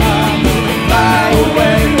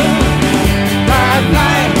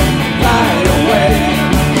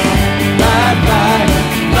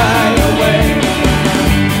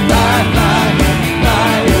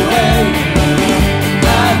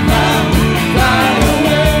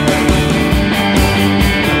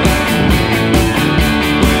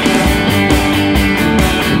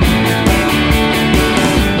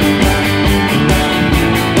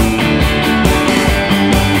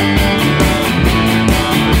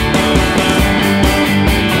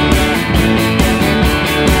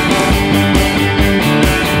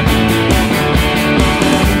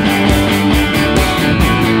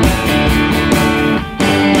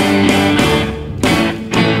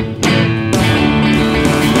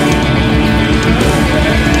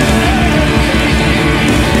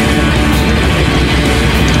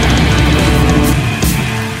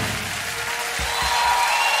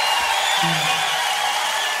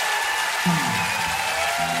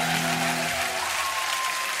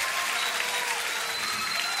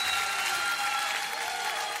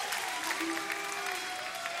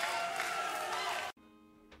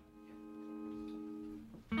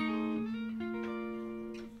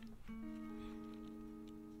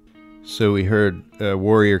 So we heard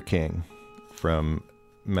Warrior King from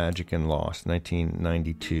Magic and Lost,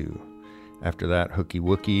 1992. After that, Hooky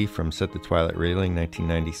Wookie from Set the Twilight Railing,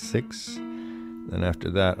 1996. Then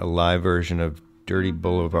after that, a live version of Dirty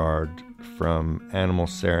Boulevard from Animal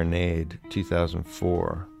Serenade,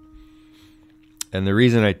 2004. And the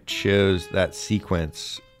reason I chose that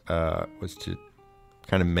sequence was to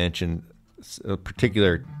kind of mention a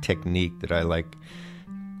particular technique that I like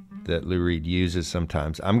that Lou Reed uses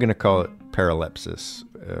sometimes. I'm going to call it paralepsis,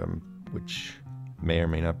 which may or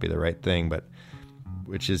may not be the right thing, but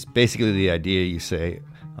which is basically the idea you say,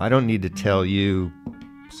 I don't need to tell you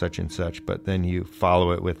such and such, but then you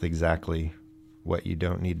follow it with exactly what you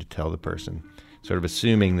don't need to tell the person, sort of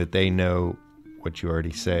assuming that they know what you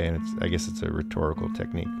already say, and I guess it's a rhetorical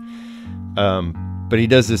technique. But he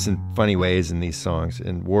does this in funny ways in these songs.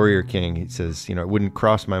 In Warrior King, he says, it wouldn't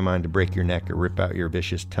cross my mind to break your neck or rip out your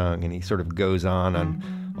vicious tongue. And he sort of goes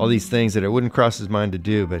on all these things that it wouldn't cross his mind to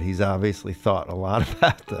do, but he's obviously thought a lot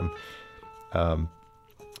about them.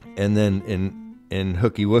 And then in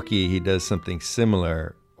Hooky Wookie, he does something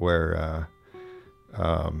similar where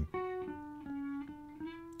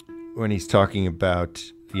when he's talking about,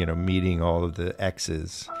 meeting all of the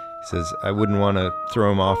exes, he says, I wouldn't want to throw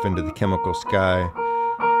him off into the chemical sky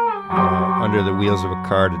under the wheels of a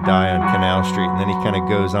car to die on Canal Street. And then he kind of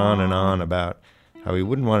goes on and on about how he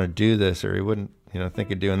wouldn't want to do this, or he wouldn't,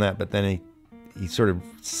 think of doing that. But then he sort of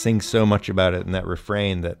sings so much about it in that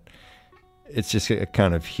refrain that it's just a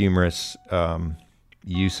kind of humorous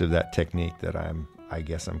use of that technique that I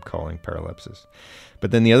guess I'm calling paralepsis.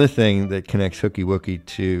 But then the other thing that connects Hooky Wookie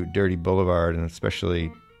to Dirty Boulevard, and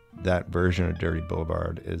especially that version of Dirty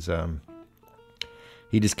Boulevard, is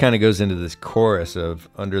he just kind of goes into this chorus of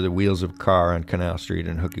under the wheels of a car on Canal Street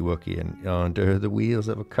and Hooky Wookie, and under the wheels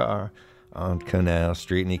of a car on Canal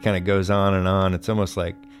Street, and he kind of goes on and on. It's almost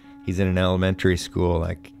like he's in an elementary school,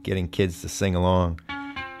 like getting kids to sing along.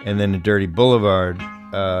 And then in Dirty Boulevard,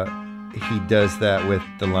 he does that with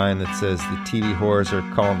the line that says, the TV whores are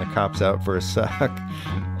calling the cops out for a suck.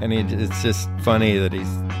 And it's just funny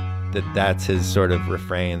that that's his sort of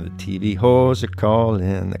refrain. The TV whores are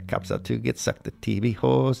calling the cops out to get sucked. The TV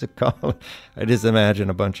whores are calling. I just imagine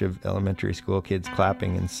a bunch of elementary school kids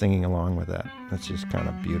clapping and singing along with that. That's just kind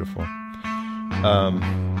of beautiful.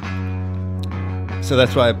 So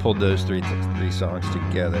that's why I pulled those three songs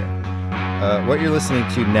together. What you're listening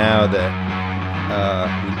to now that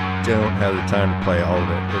we don't have the time to play all of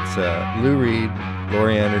it, it's Lou Reed,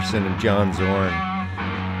 Laurie Anderson, and John Zorn.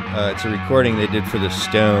 It's a recording they did for The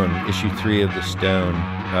Stone, issue 3 of The Stone,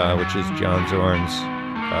 which is John Zorn's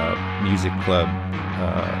music club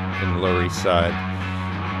in the Lower East Side.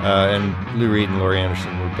 And Lou Reed and Laurie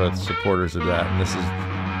Anderson were both supporters of that, and this is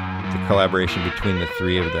the collaboration between the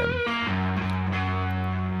three of them.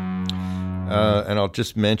 And I'll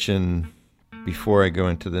just mention before I go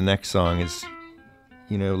into the next song is,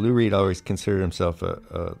 Lou Reed always considered himself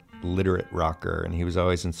a literate rocker, and he was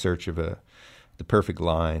always in search of the perfect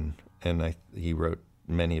line, and he wrote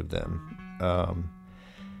many of them.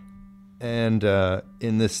 And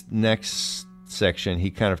in this next section,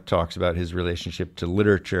 he kind of talks about his relationship to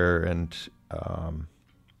literature, and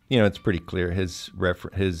it's pretty clear his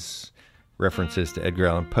references to Edgar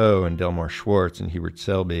Allan Poe and Delmore Schwartz and Hubert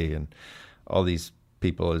Selby and all these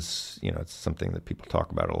people is, it's something that people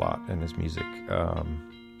talk about a lot in his music.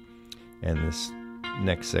 And this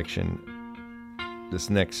next section, this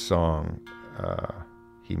next song,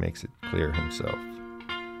 he makes it clear himself.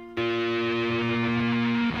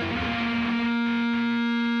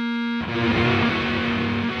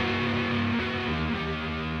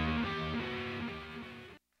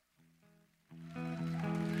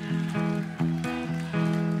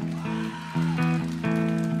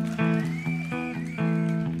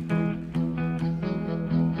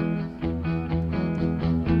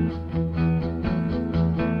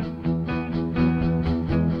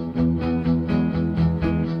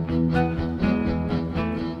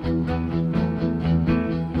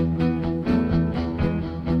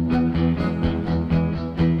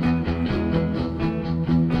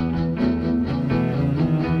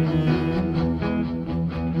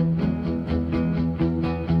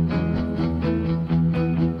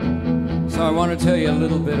 So I want to tell you a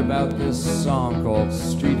little bit about this song called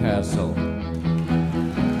Street Hassle.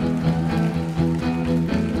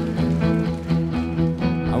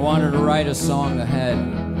 I wanted to write a song that had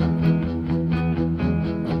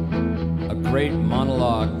a great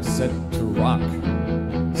monologue set to rock.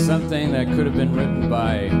 Something that could have been written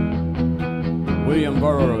by William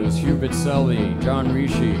Burroughs, Hubert Selby, John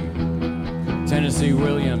Ricci, Tennessee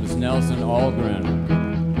Williams, Nelson Algren.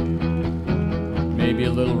 maybe a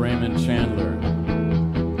little Raymond Chandler.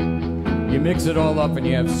 You mix it all up and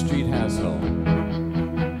you have Street Hassle.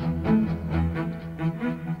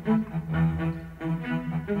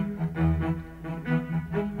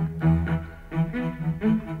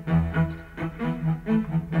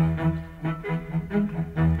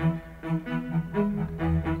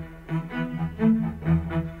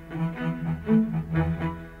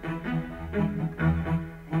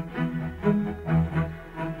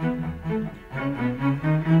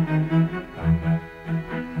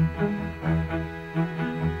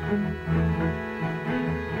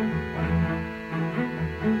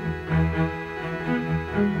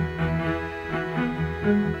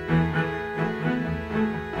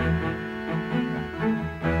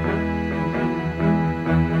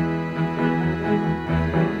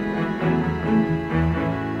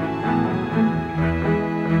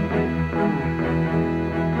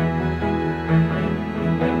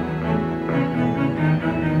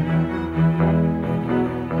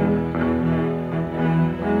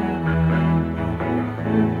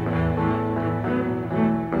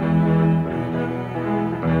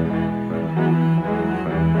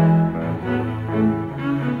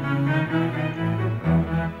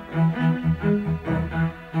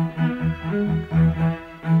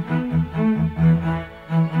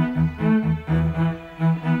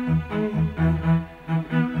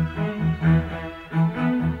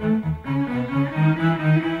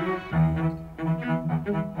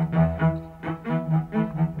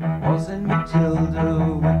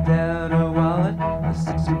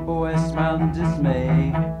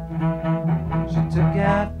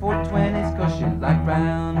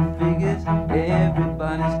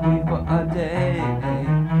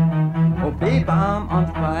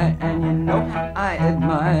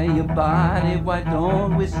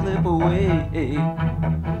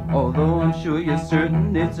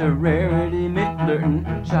 It's a rarity, me flirting,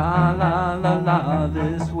 sha-la-la-la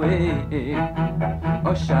this way.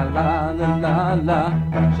 Oh, sha-la-la-la-la,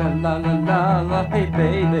 sha-la-la-la-la, hey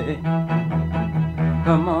baby,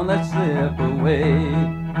 come on, let's slip away.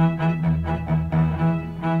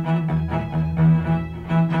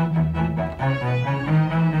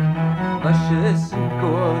 Luscious and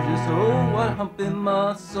gorgeous, oh, what humpy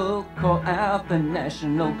muscle, call out the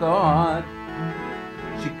National Guard.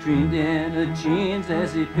 She creamed in her jeans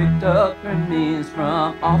as he picked up her means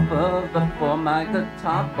from off of the form like the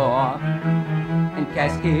top bar. And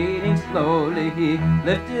cascading slowly, he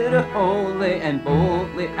lifted her wholly and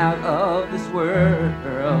boldly out of this world.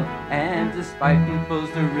 And despite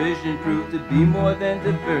people's derision, proved to be more than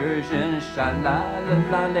diversion.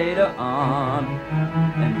 Sha-la-la-la later on.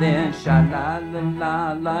 And then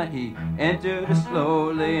sha-la-la-la-la, he entered her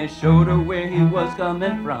slowly and showed her where he was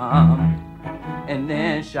coming from. And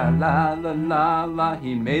then sha-la-la-la-la,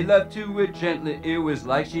 he made love to her gently. It was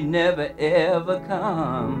like she never ever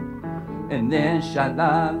come. And then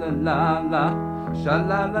sha-la-la-la-la,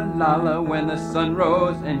 sha-la-la-la-la, when the sun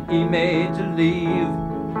rose and he made to leave.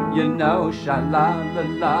 You know,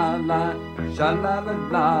 sha-la-la-la-la,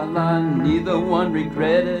 sha-la-la-la-la, neither one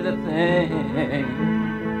regretted a thing.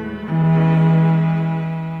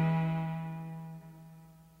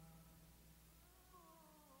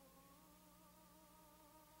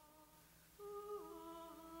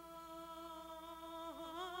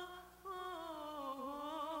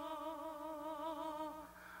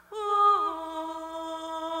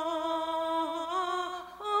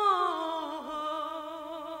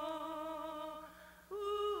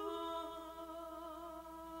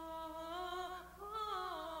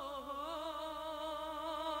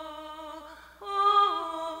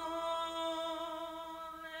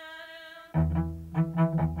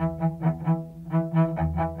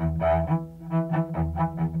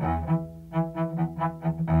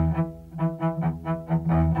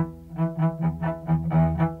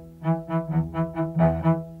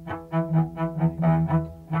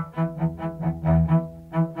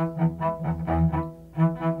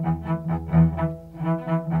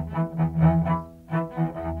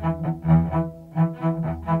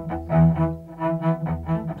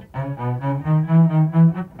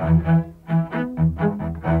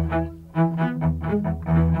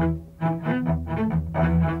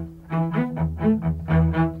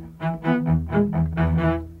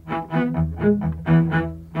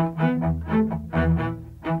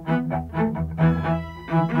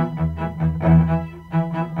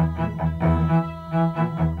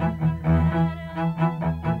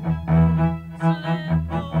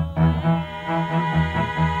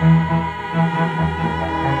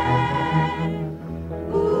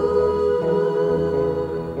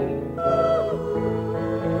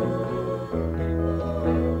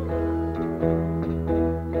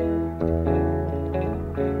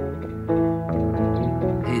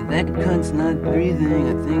 just not breathing.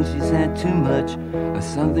 I think she's had too much of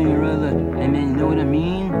something or other. Hey man, you know what I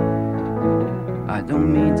mean? I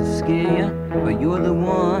don't mean to scare you, but you're the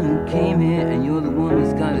one who came here, and you're the one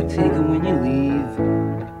who's gotta take her when you leave.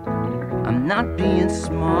 I'm not being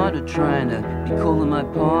smart or trying to be calling my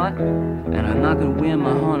part, and I'm not gonna wear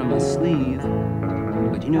my heart on my sleeve.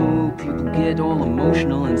 But you know, people get all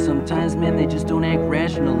emotional, and sometimes, man, they just don't act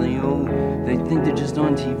rational. You know, they think they're just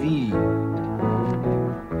on TV.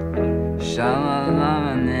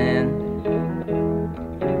 Sha-la-la, man.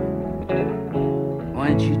 Why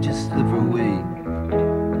don't you just slip her away?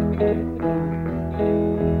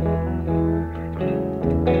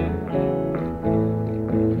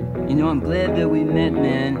 You know, I'm glad that we met,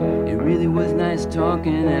 man. It really was nice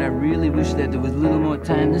talking, and I really wish that there was a little more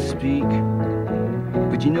time to speak.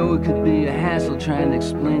 But you know, it could be a hassle trying to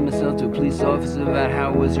explain myself to a police officer about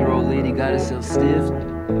how it was your old lady got herself stiffed.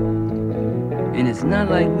 And it's not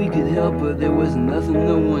like we could help her, there was nothing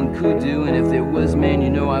no one could do. And if there was, man, you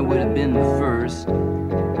know I would have been the first.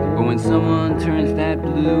 But when someone turns that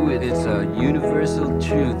blue, it's a universal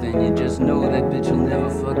truth, and you just know that bitch will never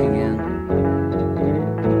fuck again.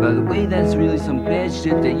 By the way, that's really some bad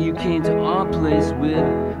shit that you came to our place with.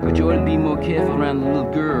 But you ought to be more careful around the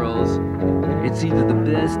little girls. It's either the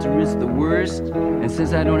best or it's the worst. And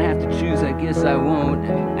since I don't have to choose, I guess I won't.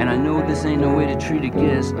 And I know this ain't no way to treat a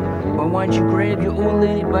guest. But why don't you grab your old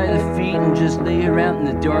lady by the feet and just lay her out in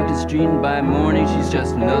the darkest street, and by morning she's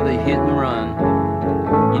just another hit and run.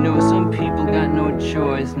 You know, some people got no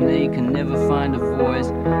choice, and they can never find a voice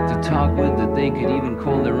to talk with that they could even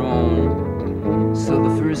call their own. So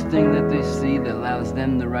the first thing that they see that allows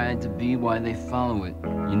them the right to be, why they follow it.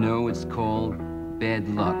 You know, it's called bad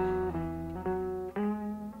luck.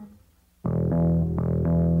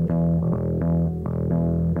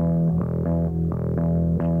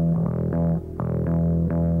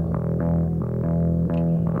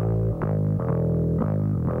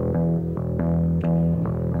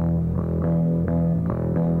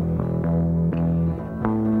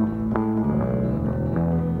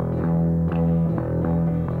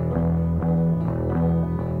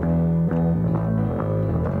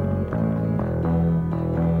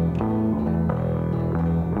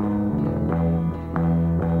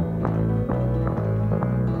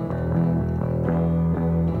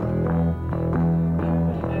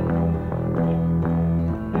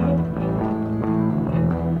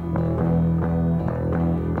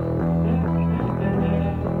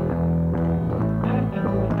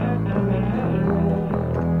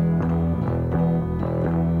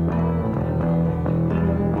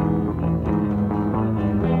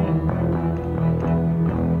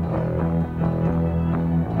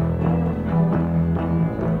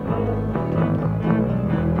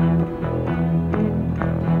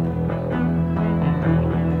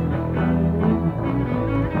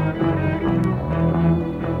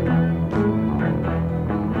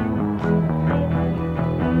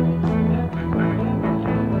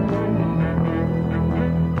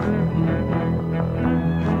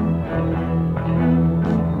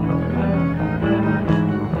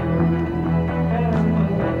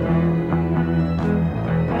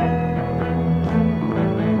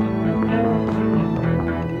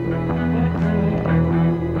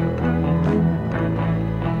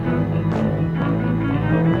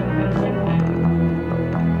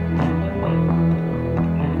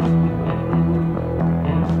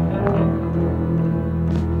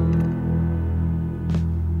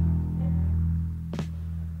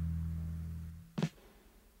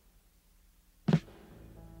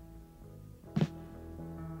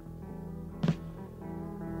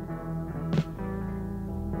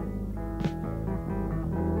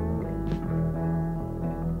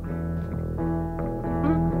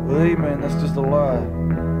 Hey man, that's just a lie.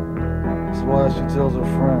 That's a lie she tells her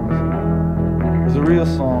friends. It's a real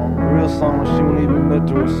song when she won't even admit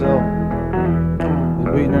to herself.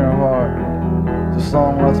 The beating in her heart. It's a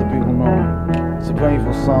song lots of people know. It's a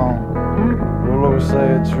painful song. It'll always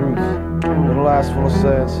say a truth. It'll last full of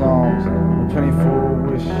sad songs. A penny for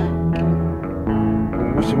a wish.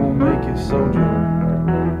 A wish it won't make it, soldier.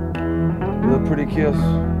 With a pretty kiss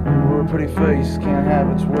or a pretty face can't have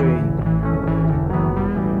its way.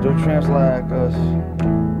 Dope tramps like us,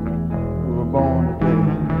 we were born to pay.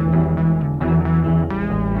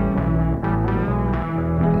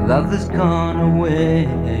 Love has gone away,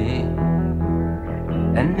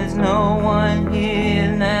 and there's no one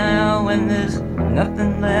here now, and there's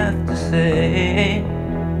nothing left to say.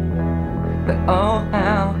 But oh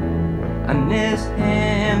how I miss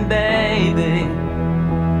him, baby.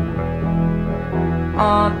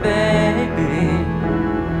 Oh baby,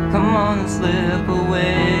 come Come on and slip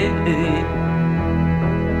away.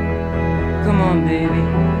 Come on, baby.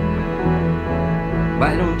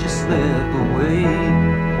 Why don't you slip away?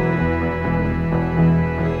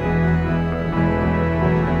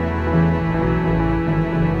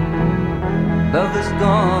 Love has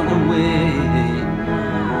gone away.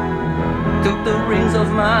 Took the rings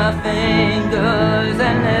off my fingers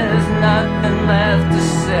and there's nothing left to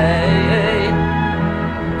say.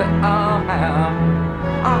 But oh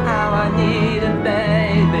how I need it,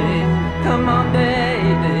 baby. Come on,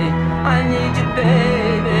 baby, I need you,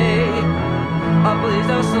 baby. Oh, please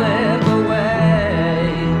don't slip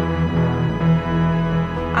away.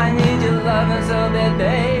 I need your loving so bad,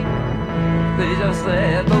 babe. Please don't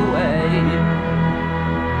slip away.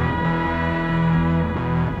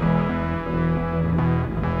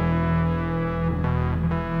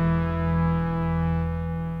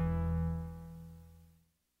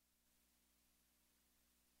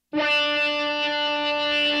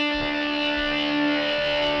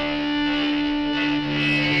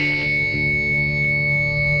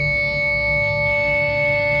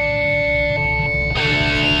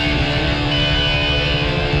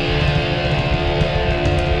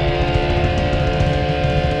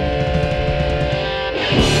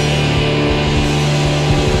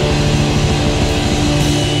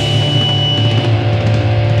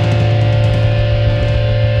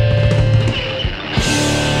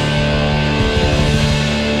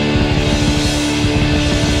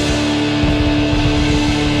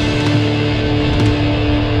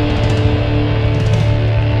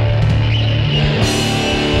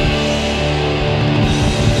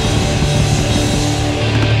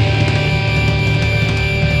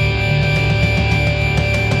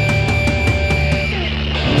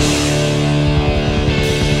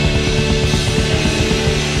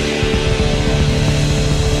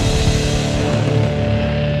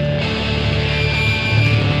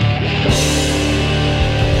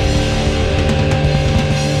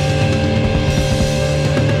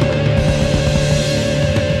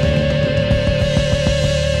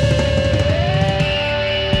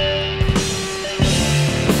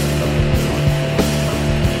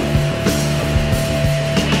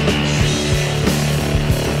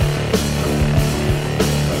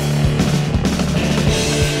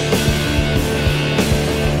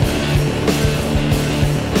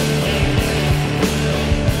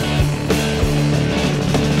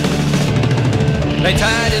 They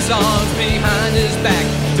tied his arms behind his back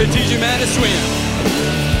to teach him how to swim.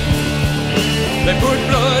 They put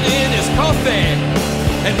blood in his coffee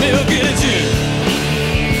and milk in his gin.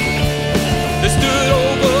 They stood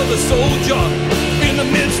over the soldier in the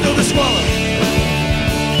midst of the squalor.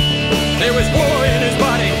 There was war in his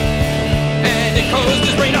body and it caused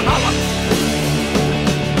his brain to holler.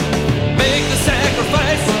 Make the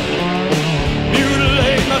sacrifice,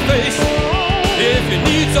 mutilate my face. If you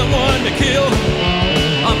need someone to kill,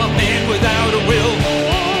 I'm a man without a will.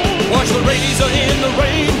 Watch the razor in the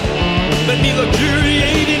rain, let me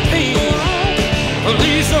luxuriate in pain.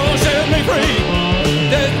 Please don't set me free,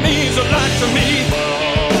 that means a lot to me.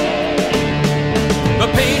 The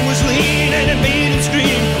pain was lean and it made him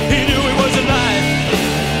scream. He knew he was alive.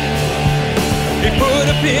 He put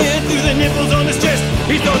a pin through the nipples on his chest.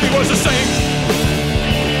 He thought he was a saint.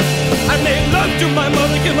 I made love to my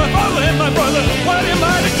mother, killed my father and my brother. What am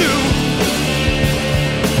I to do?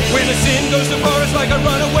 When a sin goes too far, it's like a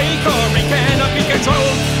runaway car. It cannot be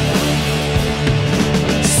controlled.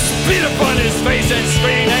 Spit upon his face and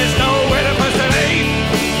scream. There's nowhere to pass the lane.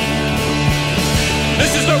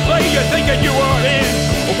 This is the play you're thinking you are in.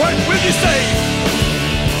 What will you say?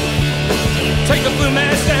 Take the blue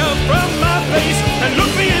mask down from my face and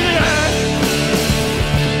look me in the eye.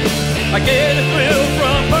 I get a thrill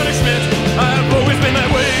from punishment. I've always been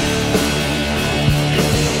that way.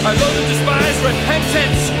 I love and despise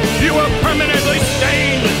repentance. You are permanently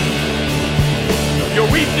stained.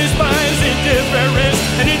 Your weakness lies in indifference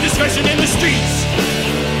and indiscretion in the streets.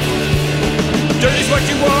 Dirt is what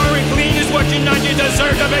you are and clean is what you're not. You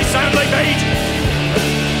deserve to be soundly paid.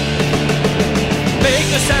 Make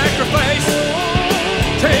the sacrifice.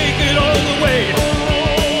 Take it all the way.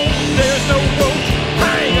 There's no rope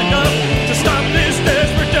high enough to stop this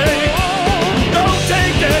desperate day. Don't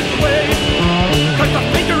take death away. Cut the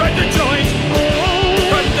finger at the joint.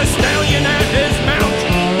 Cut the stallion at his mouth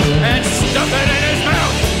and stuff it in his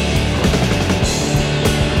mouth.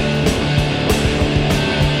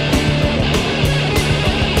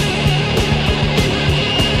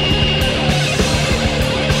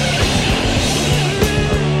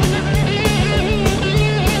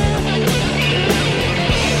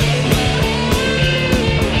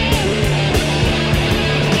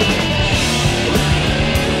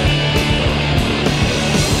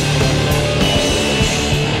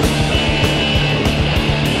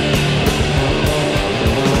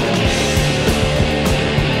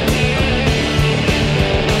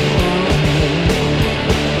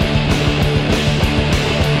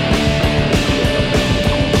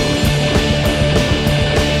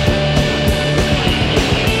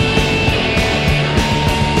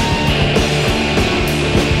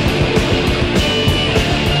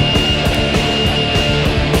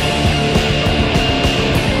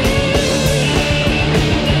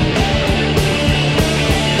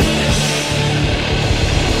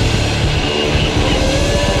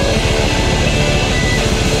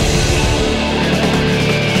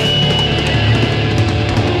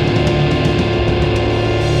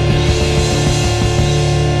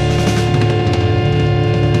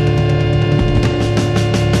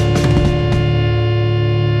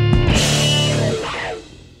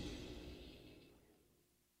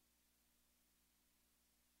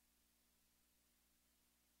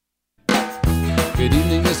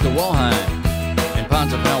 Mr. Walheim, and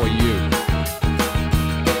Pontiff, how are you?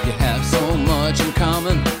 You have so much in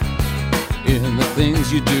common in the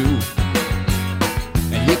things you do.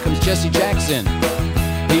 And here comes Jesse Jackson.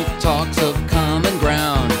 He talks of common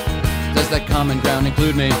ground. Does that common ground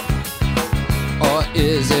include me? Or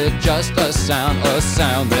is it just a sound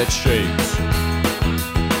that shakes?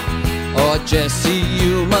 Or Jesse,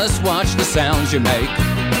 you must watch the sounds you make.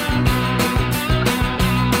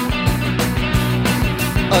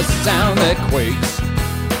 A sound that quakes.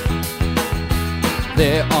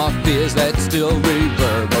 There are fears that still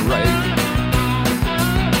reverberate.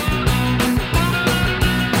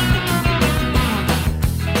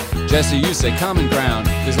 Jesse, you say common ground.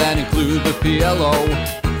 Does that include the PLO?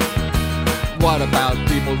 What about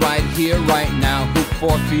people right here, right now, who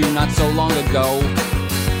fought for you not so long ago?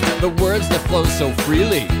 The words that flow so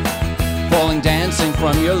freely, falling dancing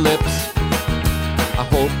from your lips. I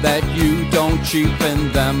hope that you don't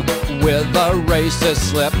cheapen them with a racist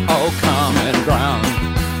slip. Oh, common ground.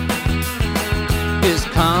 Is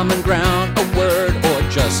common ground a word or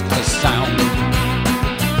just a sound?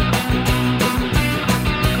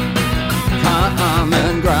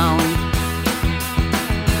 Common ground.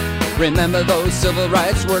 Remember those civil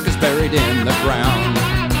rights workers buried in the ground.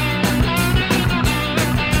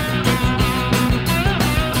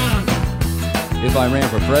 If I ran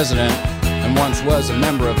for president and once was a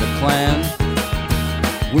member of the Klan,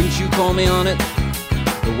 wouldn't you call me on it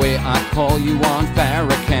the way I call you on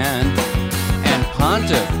Farrakhan? And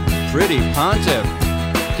Pontiff, pretty Pontiff,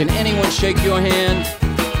 can anyone shake your hand?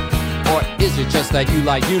 Or is it just that you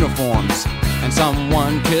like uniforms and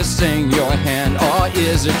someone kissing your hand? Or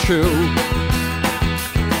is it true?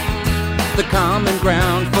 The common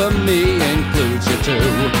ground for me includes you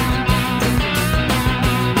too.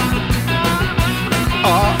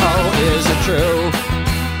 Oh, is it true?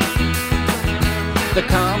 The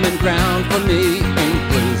common ground for me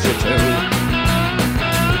includes you too.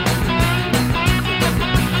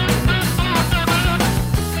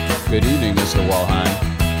 Good evening, Mr. Walheim.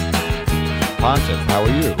 Pontiff, how are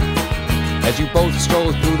you? As you both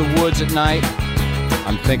stroll through the woods at night,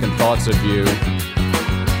 I'm thinking thoughts of you.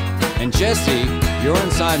 And Jesse, you're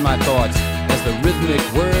inside my thoughts as the rhythmic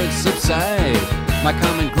words subside. My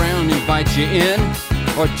common ground invites you in,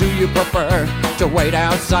 or do you prefer to wait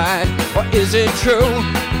outside? Or is it true?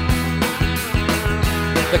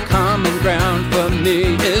 The common ground for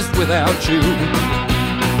me is without you.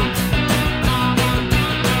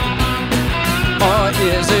 Or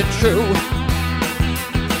is it true?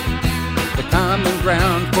 The common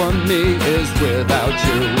ground for me is without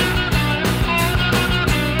you.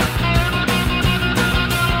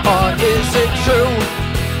 Or is it true?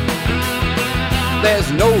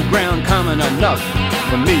 There's no ground common enough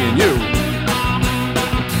for me and you.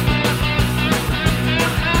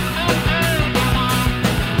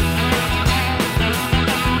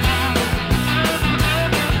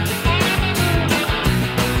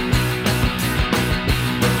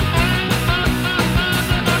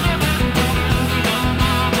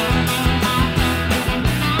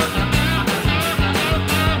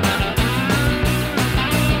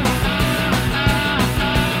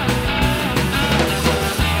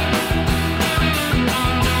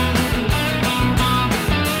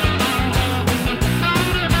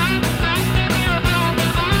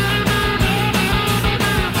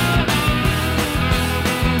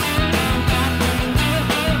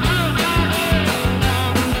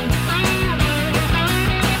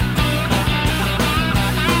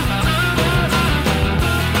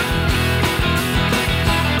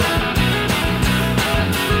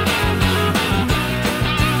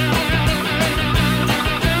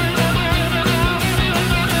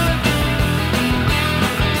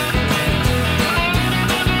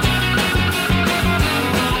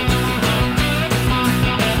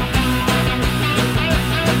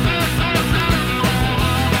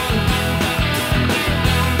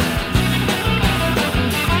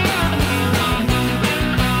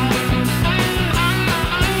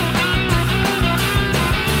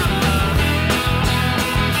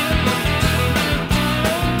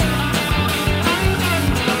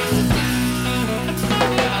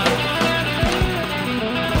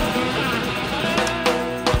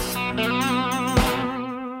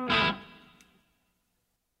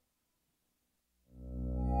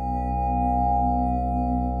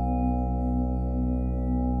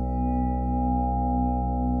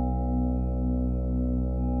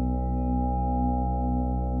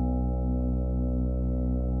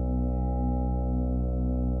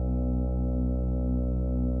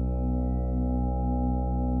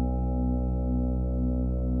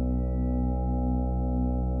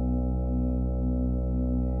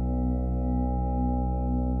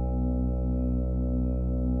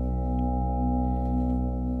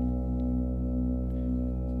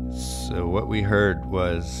 So what we heard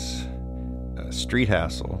was Street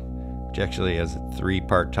Hassle, which actually has a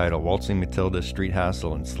 3-part title: Waltzing Matilda, Street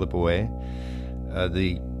Hassle, and Slip Away.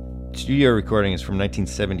 The studio recording is from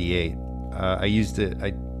 1978.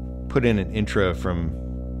 I put in an intro from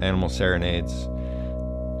Animal Serenades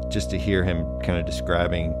just to hear him kind of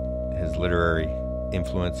describing his literary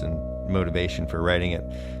influence and motivation for writing it.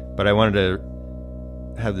 But I wanted to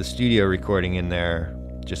have the studio recording in there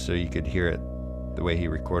just so you could hear it the way he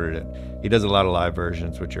recorded it. He does a lot of live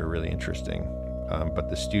versions, which are really interesting. But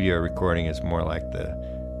the studio recording is more like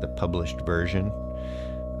the published version.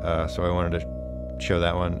 So I wanted to show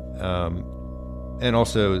that one. And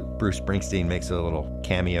also Bruce Springsteen makes a little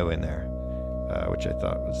cameo in there, which I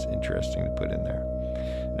thought was interesting to put in there.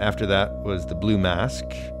 And after that was The Blue Mask,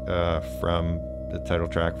 from the title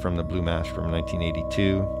track from The Blue Mask from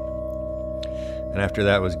 1982. And after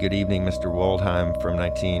that was Good Evening, Mr. Waldheim from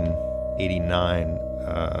 1989,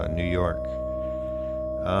 New York.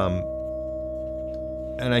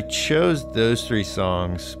 And I chose those 3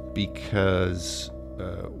 songs because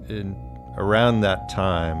around that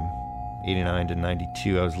time, 89 to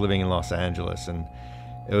 92, I was living in Los Angeles, and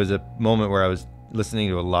it was a moment where I was listening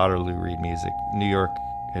to a lot of Lou Reed music. New York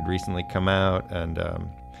had recently come out, and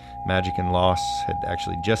Magic and Loss had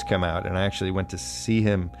actually just come out, and I actually went to see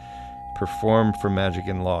him perform for Magic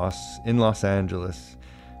and Loss in Los Angeles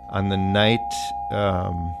on the night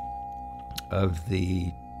of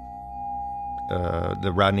the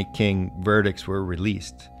Rodney King verdicts were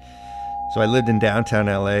released. So I lived in downtown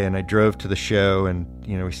LA, and I drove to the show, and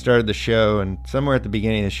we started the show, and somewhere at the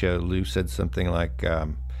beginning of the show, Lou said something like,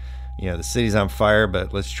 the city's on fire,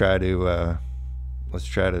 but let's try to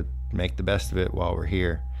make the best of it while we're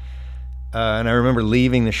here. And I remember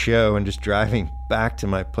leaving the show and just driving back to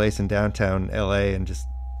my place in downtown LA, and just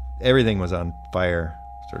everything was on fire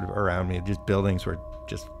sort of around me. Just buildings were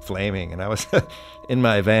just flaming, and I was in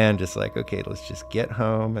my van just like, okay, let's just get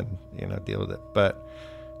home and deal with it. But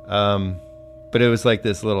it was like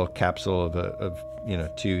this little capsule of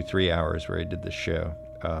 2-3 hours where I did the show.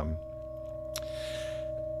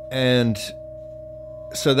 And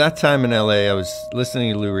so that time in LA, I was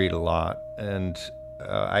listening to Lou Reed a lot, and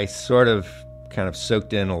I sort of kind of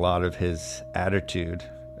soaked in a lot of his attitude,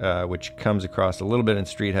 which comes across a little bit in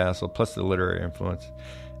Street Hassle, plus the literary influence,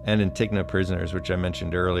 and in Take No Prisoners, which I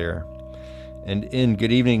mentioned earlier. And in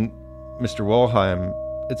Good Evening, Mr. Waldheim,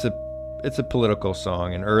 it's a political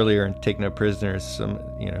song. And earlier in Take No Prisoners,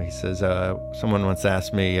 he says, someone once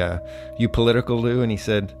asked me, "You political, Lou?" And he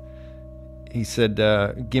said,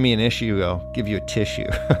 "Give me an issue, I'll give you a tissue."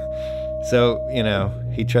 So,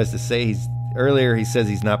 he tries to say earlier he says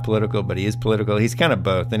he's not political, but he is political. He's kind of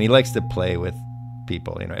both, and he likes to play with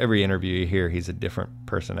people. Every interview you hear, he's a different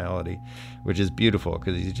personality, which is beautiful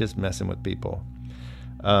because he's just messing with people.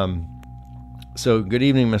 So Good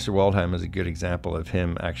Evening, Mr. Waldheim is a good example of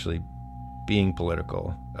him actually being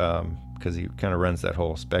political, because he kind of runs that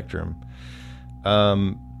whole spectrum.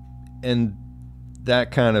 And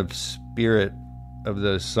that kind of spirit of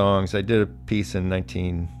those songs, I did a piece in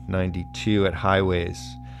 1992 at Highways,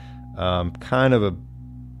 kind of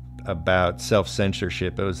about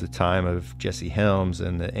self-censorship. It was the time of Jesse Helms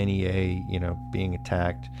and the NEA, being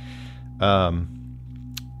attacked.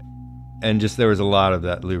 And just there was a lot of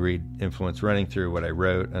that Lou Reed influence running through what I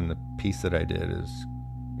wrote, and the piece that I did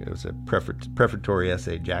it was a prefatory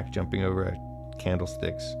essay, Jack jumping over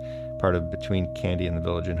candlesticks, part of Between Candy and the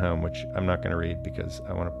Village and Home, which I'm not going to read because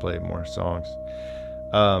I want to play more songs.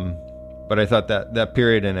 But I thought that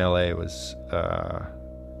period in LA was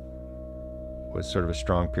sort of a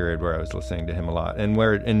strong period where I was listening to him a lot. And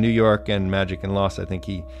where in New York and Magic and Lost, I think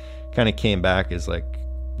he kind of came back as like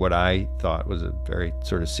what I thought was a very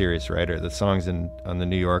sort of serious writer. The songs on the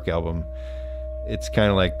New York album, it's kind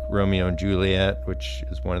of like Romeo and Juliet, which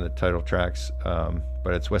is one of the title tracks,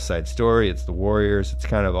 but it's West Side Story, it's The Warriors, it's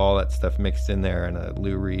kind of all that stuff mixed in there in a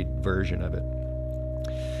Lou Reed version of it.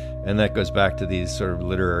 And that goes back to these sort of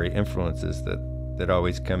literary influences that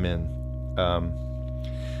always come in.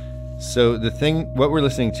 So what we're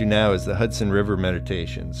listening to now is the Hudson River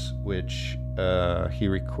Meditations, which he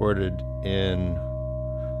recorded in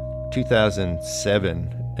 2007,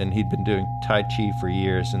 and he'd been doing Tai Chi for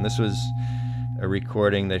years, and this was a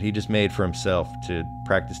recording that he just made for himself to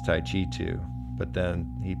practice Tai Chi to. But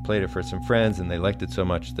then he played it for some friends, and they liked it so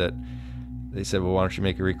much that they said, well, why don't you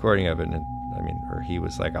make a recording of it? Or he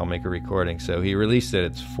was like, I'll make a recording. So he released it.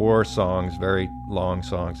 It's 4 songs, very long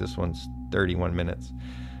songs. This one's 31 minutes.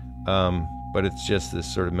 But it's just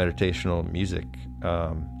this sort of meditational music.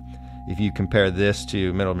 If you compare this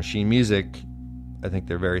to Metal Machine music, I think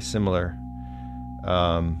they're very similar.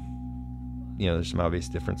 there's some obvious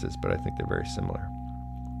differences, but I think they're very similar.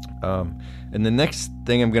 And the next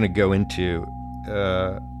thing I'm going to go into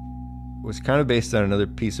was kind of based on another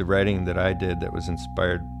piece of writing that I did that was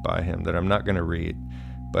inspired by him that I'm not going to read,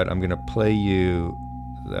 but I'm going to play you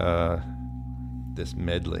this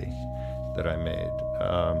medley that I made.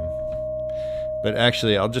 But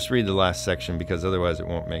actually, I'll just read the last section because otherwise it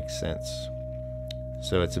won't make sense.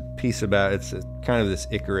 So it's a piece about, it's kind of this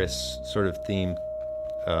Icarus sort of theme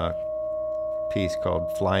piece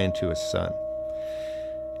called Fly Into a Sun.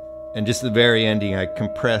 And just the very ending, I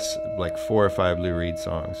compress like 4 or 5 Lou Reed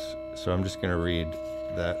songs. So I'm just going to read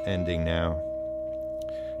that ending now.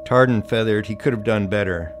 Tarred and feathered, he could have done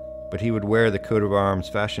better, but he would wear the coat of arms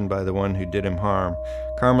fashioned by the one who did him harm,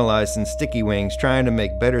 caramelized in sticky wings, trying to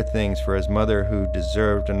make better things for his mother who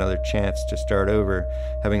deserved another chance to start over,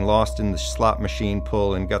 having lost in the slot machine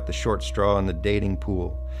pull and got the short straw in the dating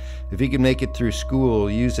pool. If he could make it through school,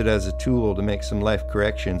 use it as a tool to make some life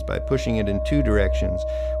corrections by pushing it in 2 directions,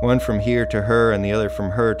 one from here to her and the other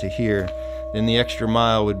from her to here, then the extra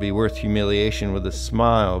mile would be worth humiliation with a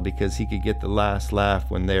smile because he could get the last laugh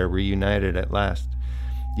when they are reunited at last.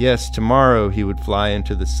 Yes, tomorrow he would fly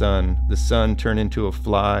into the sun turn into a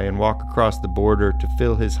fly and walk across the border to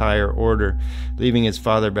fill his higher order, leaving his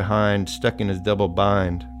father behind, stuck in his double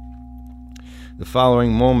bind. The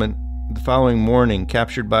following morning,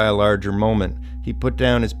 captured by a larger moment, he put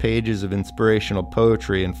down his pages of inspirational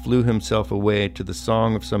poetry and flew himself away to the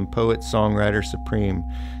song of some poet-songwriter supreme,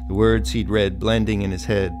 the words he'd read blending in his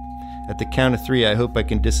head. At the count of 3, I hope I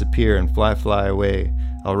can disappear and fly away.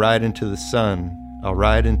 I'll ride into the sun. I'll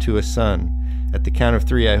ride into a sun. At the count of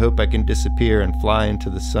 3, I hope I can disappear and fly into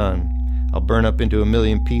the sun. I'll burn up into a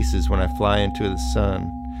million pieces when I fly into the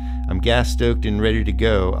sun. I'm gas-stoked and ready to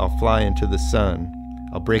go. I'll fly into the sun.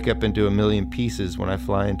 I'll break up into a million pieces when I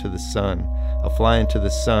fly into the sun. I'll fly into the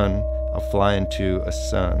sun. I'll fly into a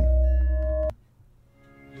sun.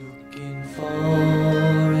 Looking for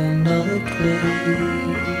another place,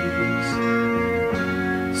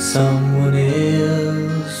 someone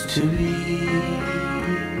else to be.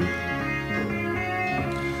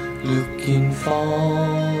 Looking for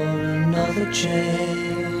another chance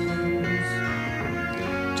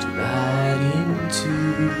to ride into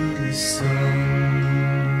the sun.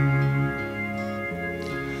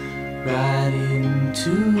 Right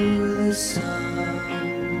into the sun,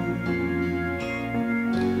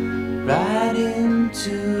 right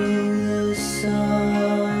into the sun,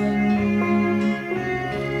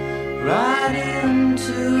 right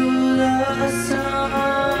into the sun.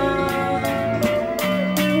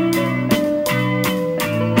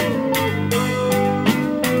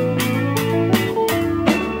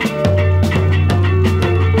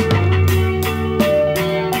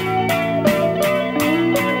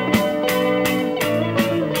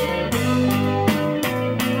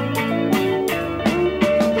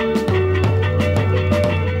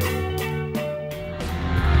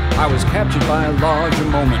 Captured by a larger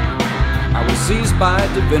moment, I was seized by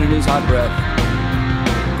divinity's hot breath,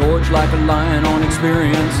 gorged like a lion on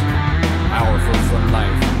experience, powerful from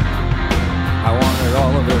life. I wanted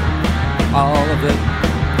all of it, all of it,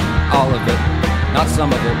 all of it, not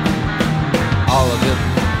some of it, all of it,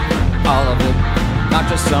 all of it, not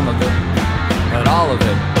just some of it, but all of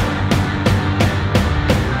it.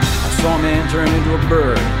 I saw a man turn into a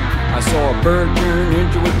bird, I saw a bird turn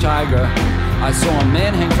into a tiger. I saw a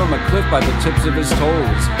man hang from a cliff by the tips of his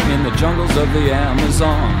toes in the jungles of the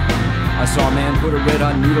Amazon. I saw a man put a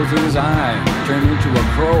red-hot needle through his eye, turn into a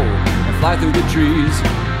crow and fly through the trees,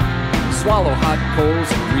 swallow hot coals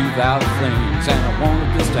and breathe out flames. And I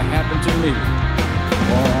wanted this to happen to me.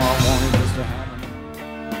 Oh, I wanted this to happen.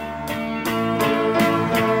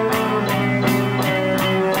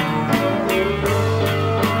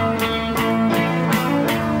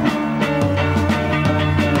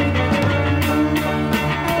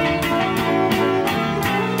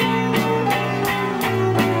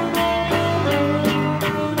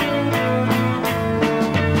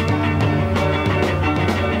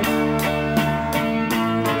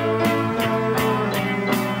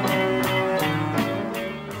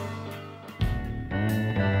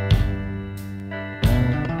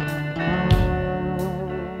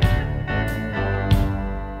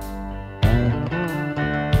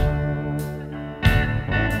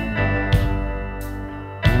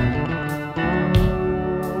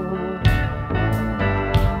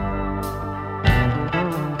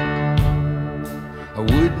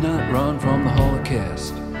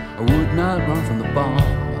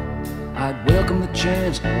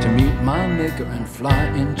 And fly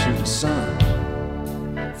into the sun,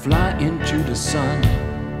 fly into the sun,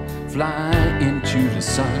 fly into the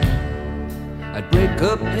sun. I'd break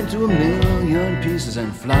up into a million pieces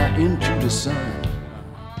and fly into the sun.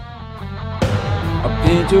 A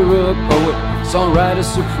painter, a poet, songwriter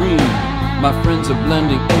supreme. My friends are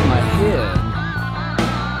blending in my head.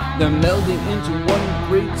 They're melding into one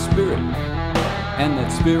great spirit, and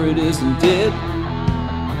that spirit isn't dead.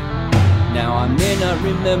 Now I may not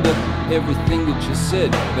remember everything that you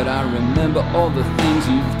said, but I remember all the things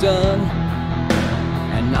you've done.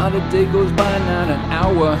 And not a day goes by, not an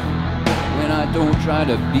hour, when I don't try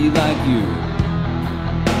to be like you.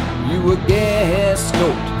 You were gas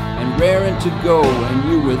stoked and raring to go, and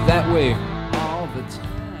you were that way all the time.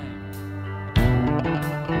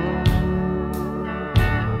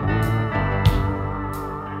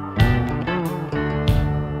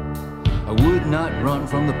 I would not run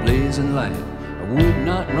from the blazing light, I would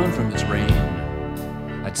not run from its rain.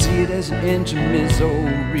 I'd see it as an end to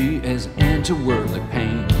misery, as an end to worldly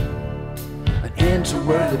pain. An end to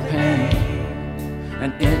worldly pain,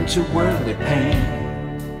 an end to worldly pain.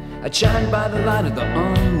 I'd shine by the light of the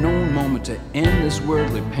unknown moment to end this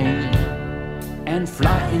worldly pain, and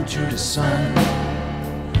fly into the sun,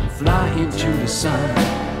 fly into the sun.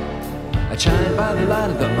 I'd shine by the light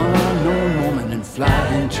of the unknown moment and fly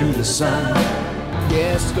into the sun.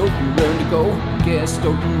 Gas stoked and ready to go, gas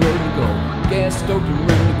stoked and ready to go, gas stoked and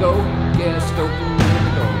ready to go, gas stoked and ready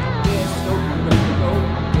to go, gas stoked and ready to go,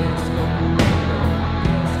 gas stoked and ready to go.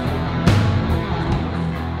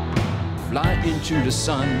 Fly into the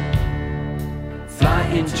sun, fly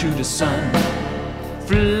into the sun,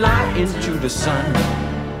 fly into the sun.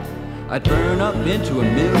 I'd burn up into a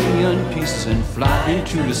million pieces and fly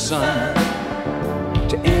into the sun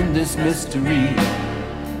to end this mystery,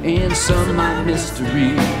 answer my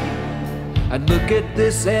mystery. I'd look at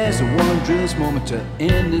this as a wondrous moment to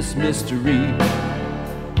end this mystery.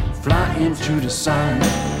 Fly into the sun,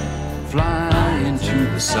 fly into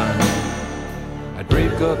the sun. I'd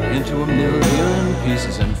break up into a million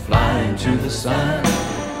pieces and fly into the sun.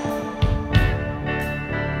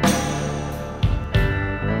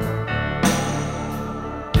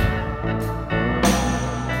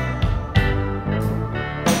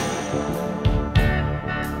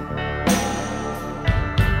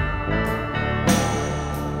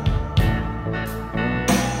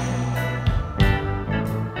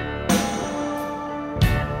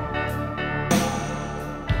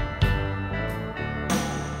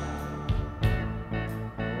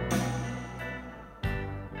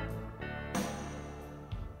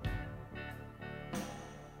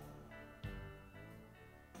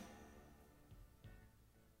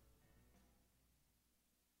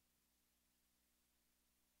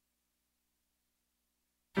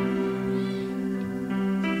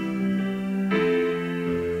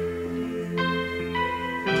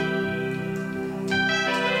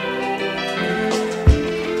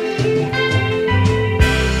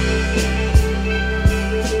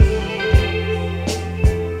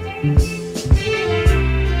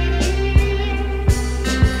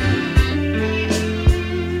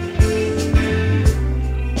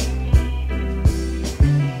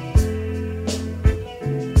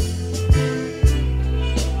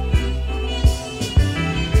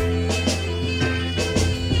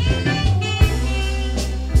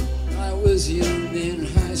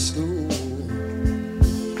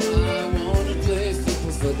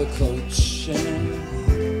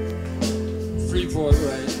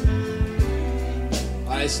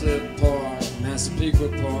 Islip Park, Massapequa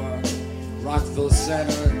Park, Rockville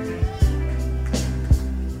Center.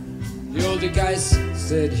 The older guy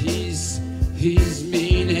said he's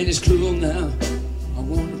mean and he's cruel now. I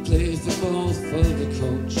want to play football for the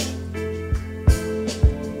coach.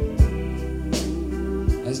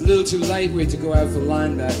 I was a little too lightweight to go out for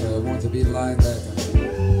linebacker. I want to be linebacker.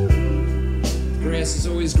 The grass is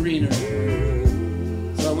always greener,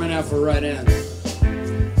 so I went out for right end.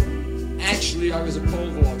 Actually, I was a pole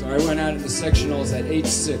vaulter. I went out in the sectionals at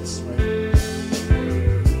 8'6", right?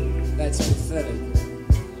 That's pathetic.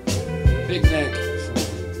 Big neck.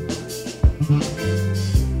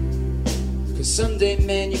 Cause someday,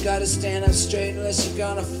 man, you gotta stand up straight unless you're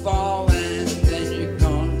gonna fall, and then you're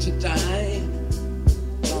going to die.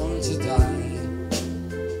 Going to die.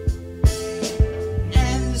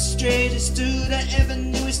 And the straightest dude I ever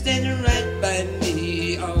knew was standing right by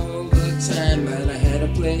me all the time, and I had to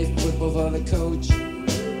play football for the coach.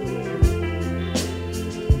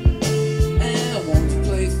 And I want to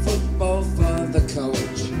play football for the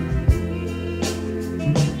coach.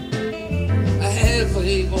 I had to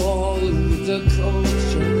play ball with the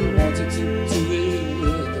coach, and I wanted to do it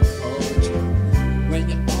with the coach. When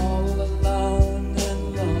you're all alone and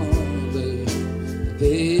lonely,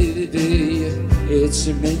 baby, it's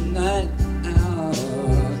your midnight hour.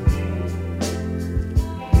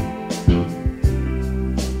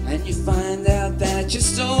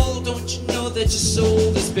 fool, don't you know that your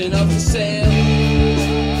soul has been up for sale?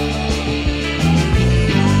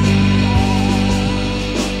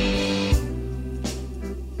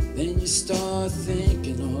 Then you start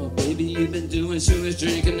thinking, oh baby, you've been doing so much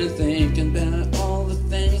drinking and thinking about all the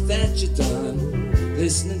things that you've done.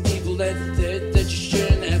 Listening to people that you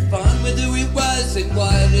shouldn't have fun with who it was and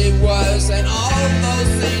what it was, and all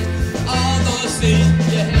those things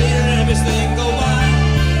you hated every single one.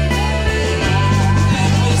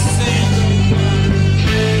 Every single one.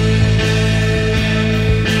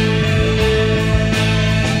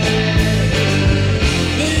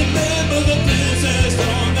 Remember the princess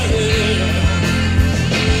on the hill.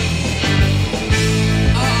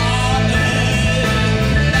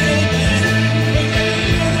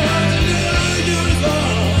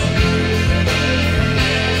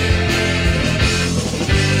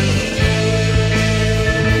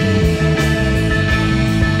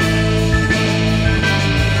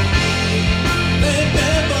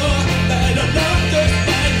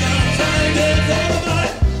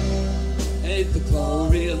 The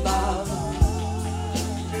glory of love.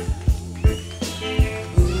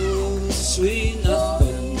 Ooh, sweet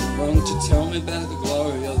nothing. Won't you tell me about the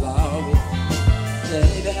glory of love?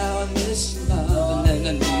 Baby, how I miss your love, and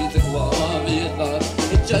then I need the glory of love.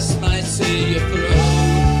 It just might see you through.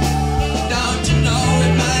 Don't you know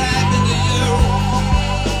it might happen to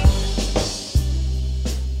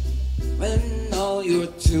you? When all your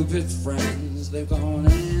stupid friends, they're gone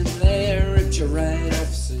and they ripped your right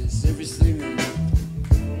off, says everything.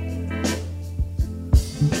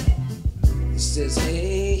 Says,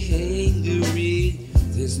 hey, hey, Louie,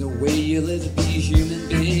 there's no way you'll ever be a human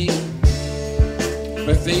being.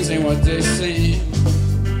 But things ain't what they seem.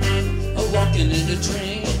 Walking in a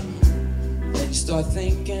dream. Then you start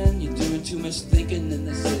thinking, you're doing too much thinking. And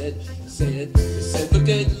they said, look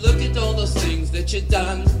at all those things that you've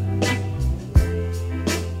done.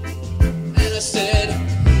 And I said,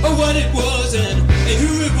 oh, what it was and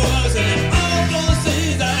who it was and all those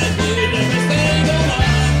things I did, everything go on.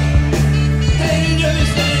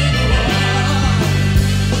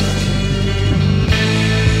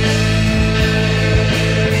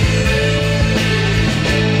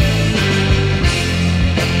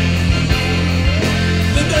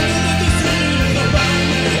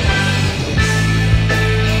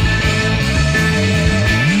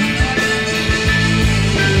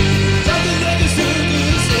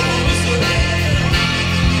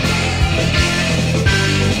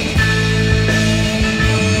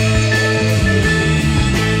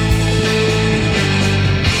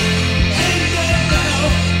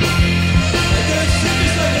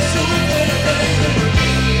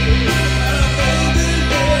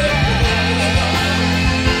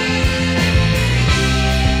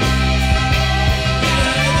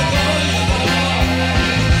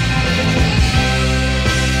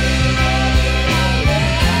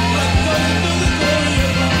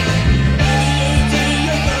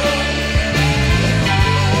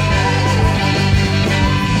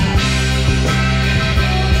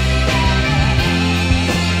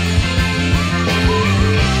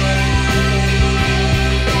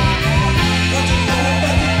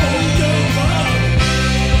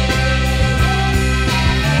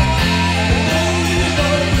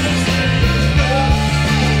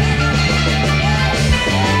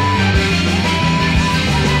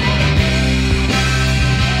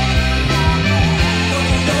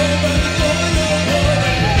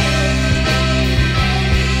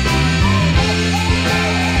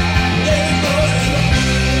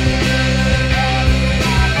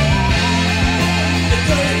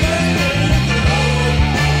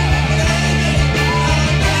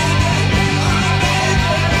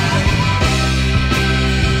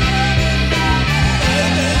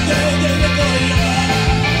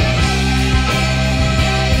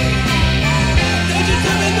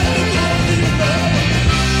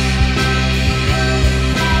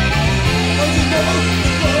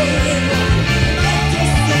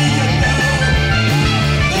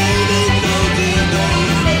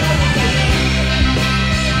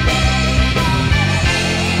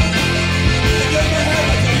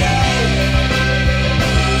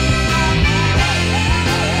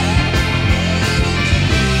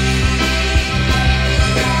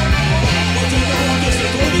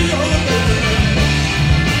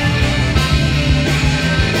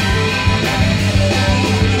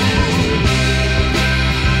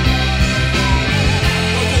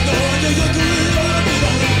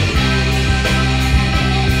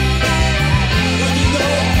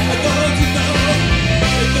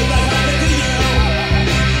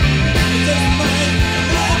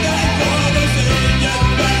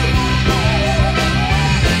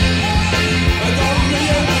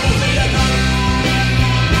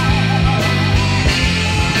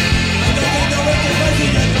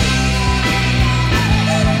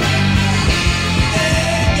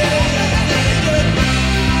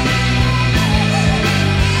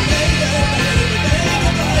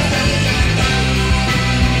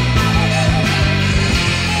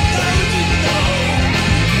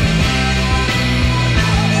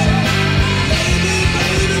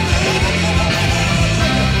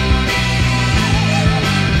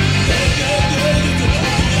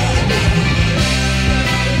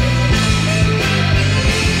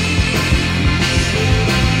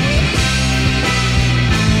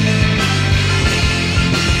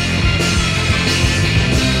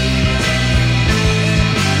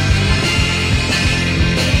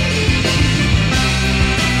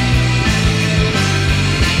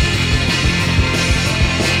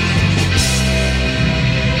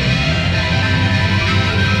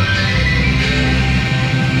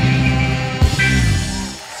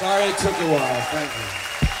 took a while. Thank you.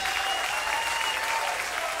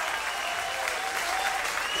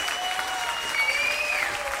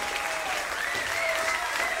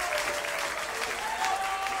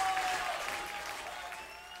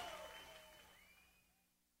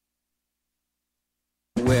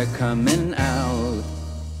 We're coming out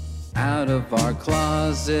of our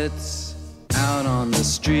closets, out on the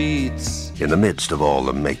streets. In the midst of all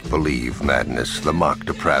the make-believe madness, the mock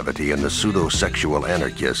depravity, and the pseudo-sexual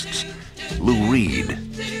anarchists, Lou Reed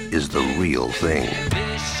is the real thing.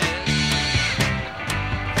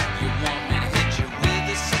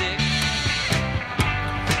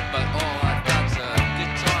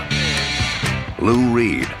 Lou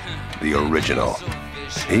Reed, the original.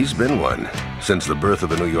 He's been one since the birth of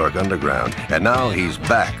the New York Underground, and now he's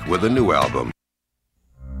back with a new album.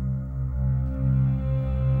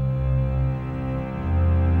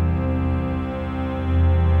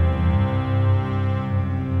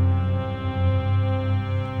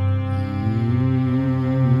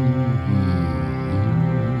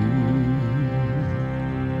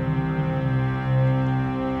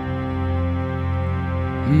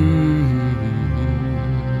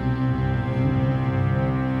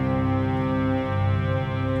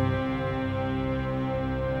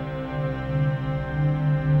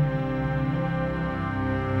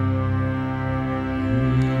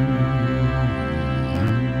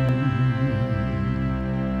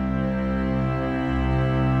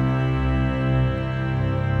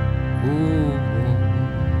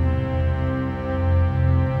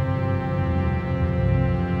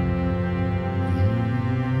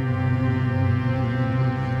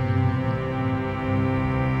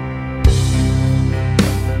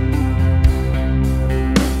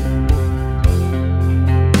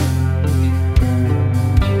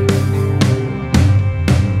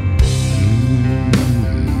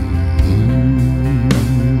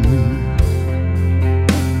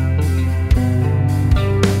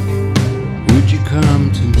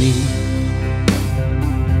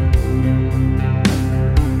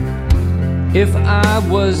 If I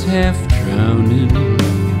was half drowning,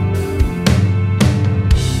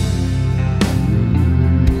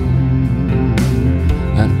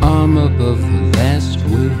 an arm above the last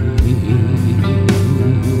wave,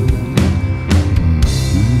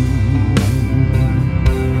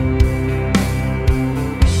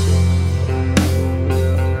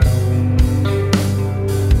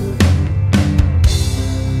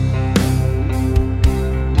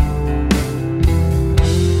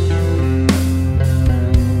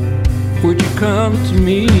 would you come to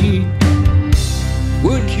me?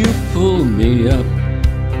 Would you pull me up?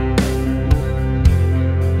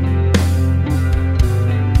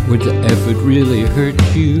 Would the effort really hurt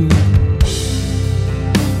you?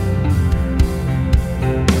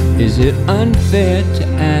 Is it unfair to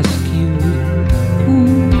ask you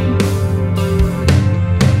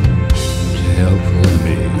to help pull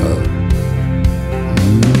me up?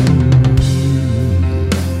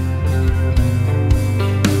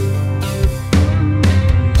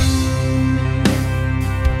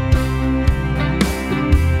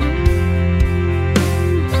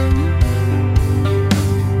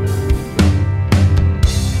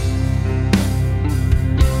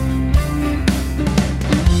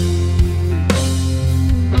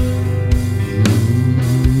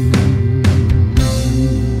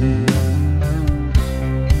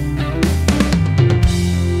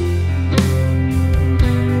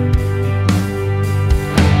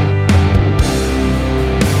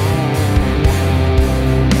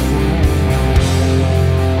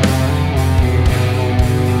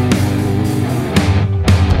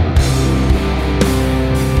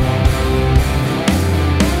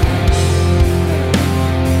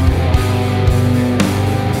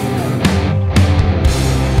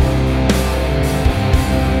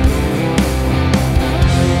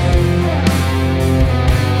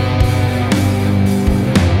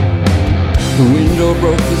 The window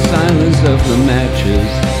broke the silence of the matches.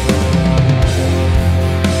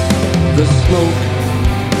 The smoke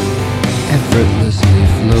effortlessly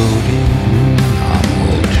floating. I'm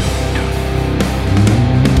all choked up.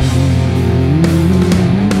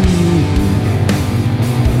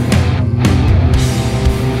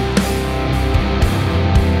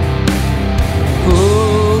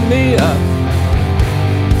 Pull me up.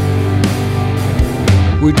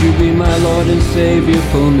 Would you be my Lord and Savior?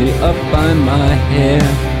 Pull me up by my hair.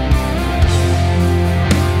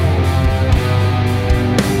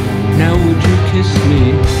 Now would you kiss me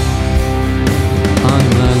on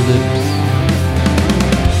my lips?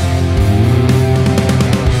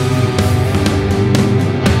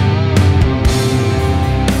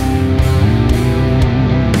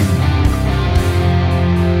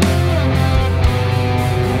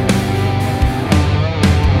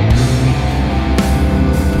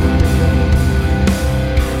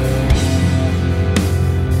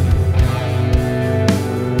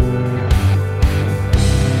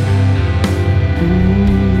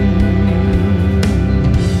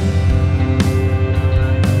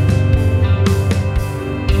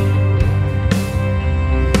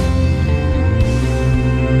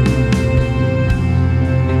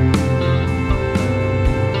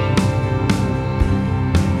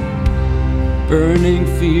 burning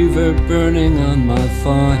fever burning on my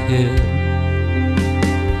forehead.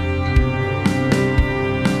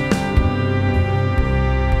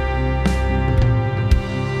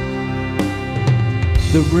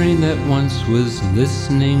 The brain that once was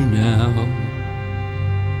listening now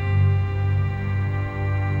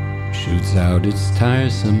shoots out its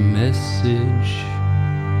tiresome message.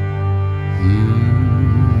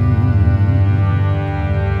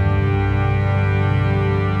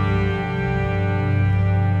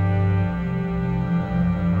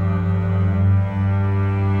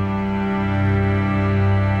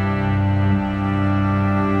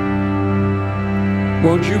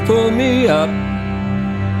 Won't you pull me up?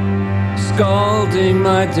 Scalding,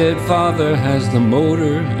 my dead father has the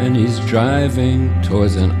motor and he's driving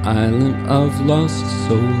towards an island of lost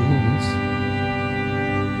souls.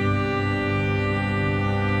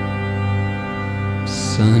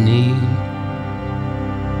 Sonny,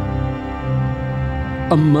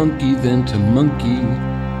 a monkey then to monkey,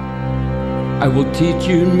 I will teach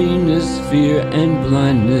you meanness, fear and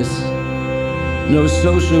blindness, no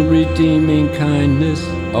social redeeming kindness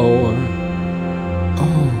or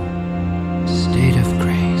state of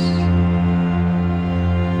grace.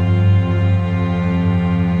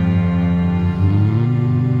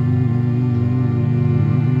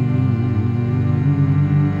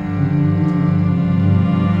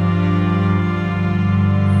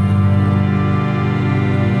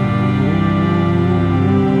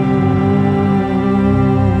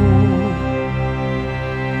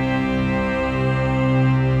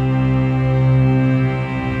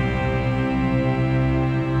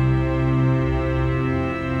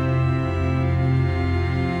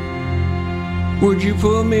 Would you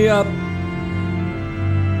pull me up?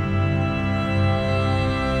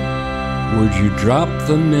 Would you drop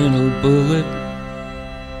the mental bullet?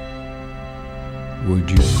 Would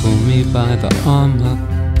you pull me by the arm up?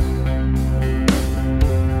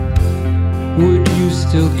 Would you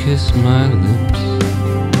still kiss my lips?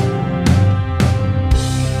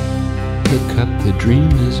 Pick up, the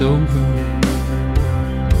dream is over.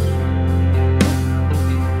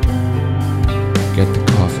 Get the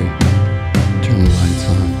coffee. Turn the lights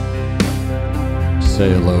on. Say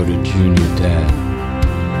hello to Junior Dad.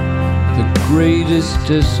 The greatest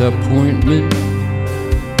disappointment.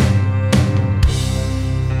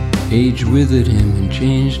 Age withered him and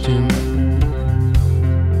changed him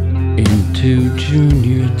into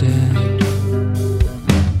Junior Dad.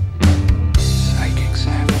 Psychic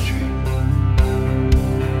savagery.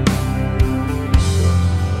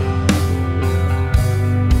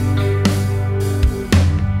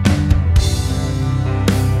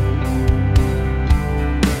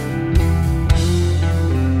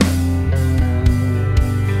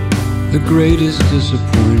 The greatest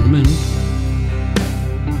disappointment.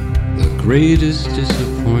 The greatest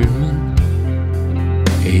disappointment.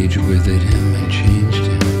 Age withered him and changed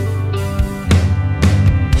him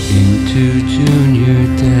into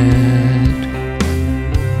Junior Dad.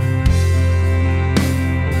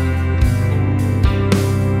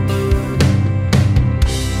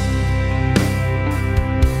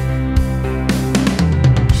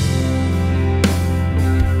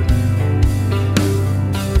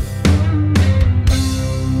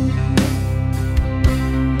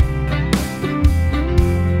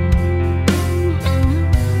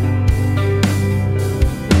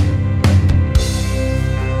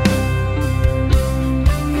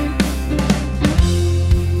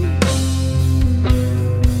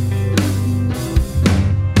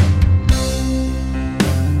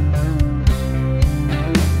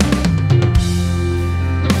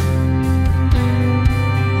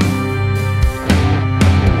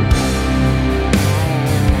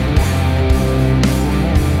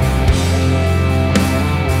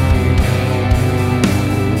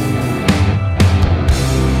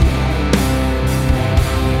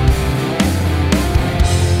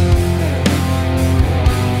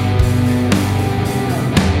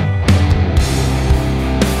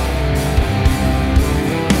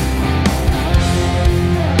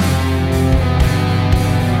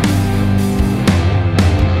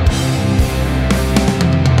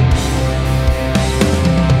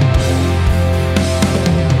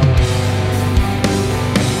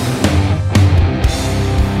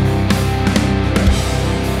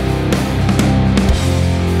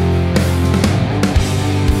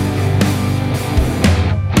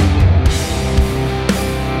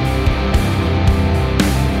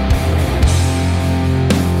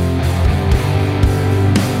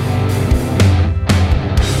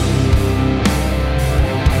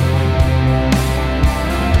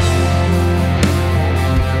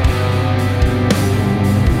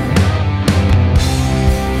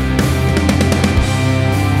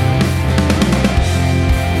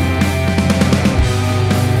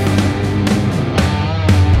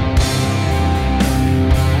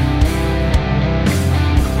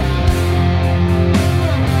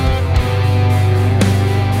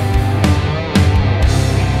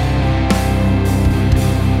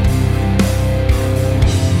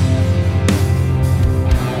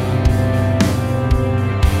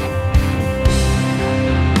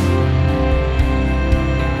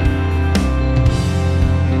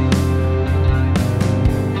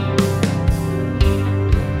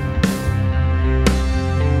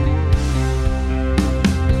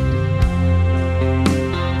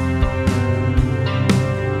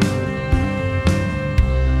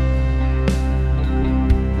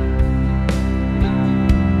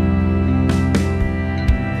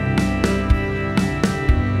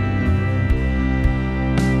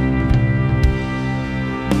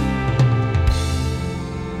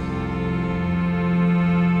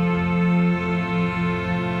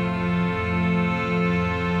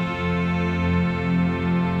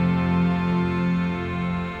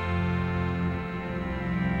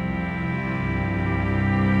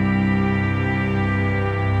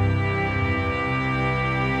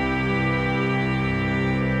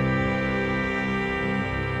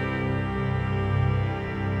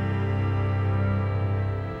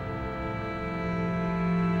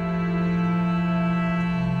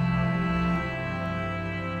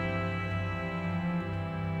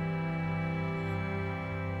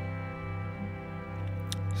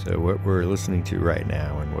 So what we're listening to right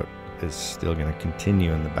now and what is still going to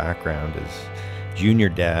continue in the background is Junior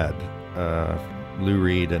Dad. Lou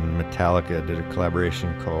Reed and Metallica did a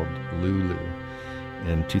collaboration called Lulu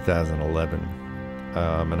in 2011.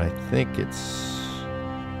 And I think it's,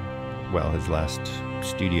 well, his last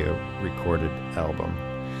studio recorded album.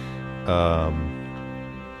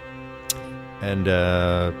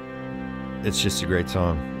 It's just a great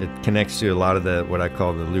song. It connects to a lot of the what I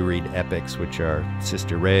call the Lou Reed epics, which are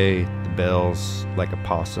Sister Ray, The Bells, Like a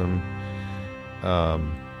Possum.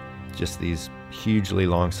 Just these hugely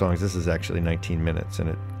long songs. This is actually 19 minutes, and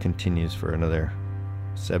it continues for another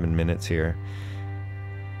 7 minutes here.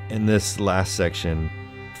 And this last section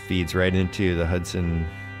feeds right into the Hudson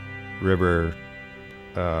River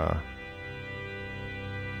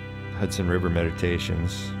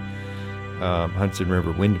Meditations, Hudson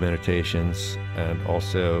River Wind Meditations, and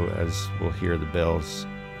also, as we'll hear, The Bells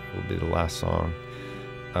will be the last song.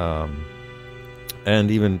 And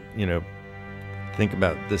even, think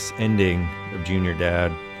about this ending of Junior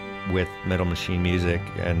Dad with Metal Machine music,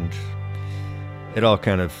 and it all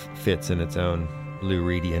kind of fits in its own Lou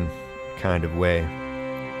Reedian kind of way.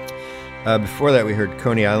 Before that, we heard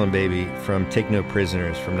Coney Island Baby from Take No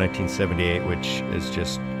Prisoners from 1978, which is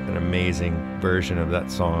just an amazing version of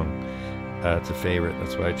that song. It's a favorite.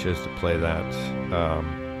 That's why I chose to play that.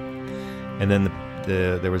 And then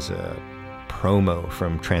there was a promo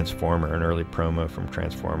from Transformer, an early promo from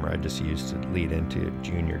Transformer I just used to lead into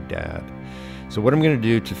Junior Dad. So what I'm going to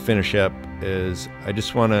do to finish up is I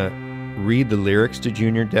just want to read the lyrics to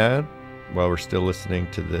Junior Dad while we're still listening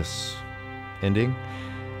to this ending.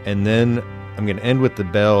 And then I'm going to end with The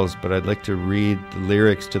Bells, but I'd like to read the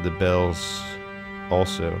lyrics to The Bells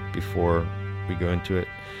also before we go into it.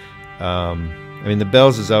 The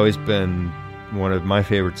Bells has always been one of my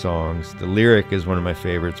favorite songs. The lyric is one of my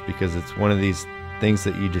favorites because it's one of these things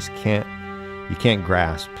that you just can't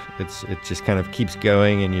grasp. It just kind of keeps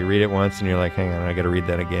going, and you read it once and you're like, hang on, I got to read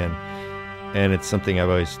that again. And it's something I've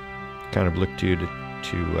always kind of looked to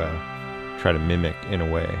try to mimic in a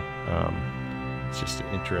way. It's just an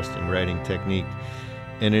interesting writing technique.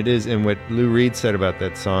 And it is, and what Lou Reed said about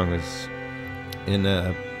that song is in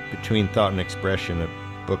Between Thought and Expression, a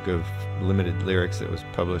book of limited lyrics that was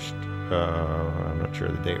published, I'm not sure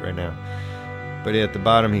of the date right now, but at the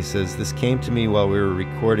bottom he says, "This came to me while we were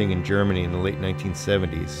recording in Germany in the late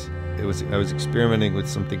 1970s. I was experimenting with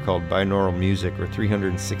something called binaural music, or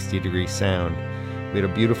 360-degree sound. We had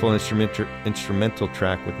a beautiful instrumental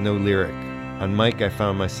track with no lyric. On mic I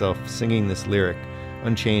found myself singing this lyric.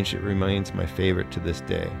 Unchanged, it remains my favorite to this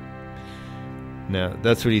day." Now,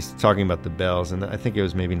 that's what he's talking about, The Bells, and I think it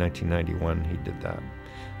was maybe 1991 he did that.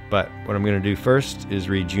 But what I'm going to do first is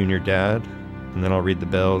read Junior Dad, and then I'll read The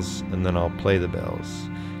Bells, and then I'll play The Bells.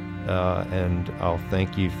 And I'll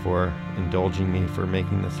thank you for indulging me for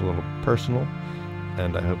making this a little personal,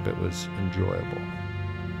 and I hope it was enjoyable.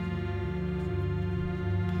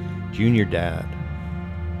 Junior Dad.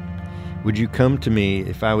 Would you come to me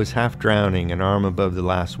if I was half drowning, an arm above the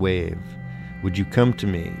last wave? Would you come to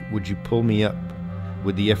me? Would you pull me up?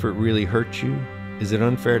 Would the effort really hurt you? Is it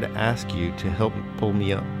unfair to ask you to help pull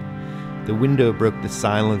me up? The window broke the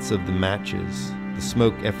silence of the matches, the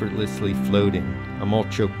smoke effortlessly floating. I'm all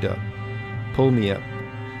choked up. Pull me up.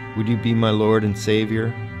 Would you be my Lord and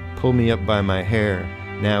Savior? Pull me up by my hair.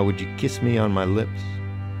 Now would you kiss me on my lips?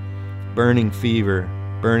 Burning fever,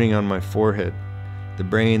 burning on my forehead. The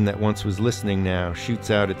brain that once was listening now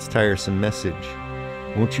shoots out its tiresome message.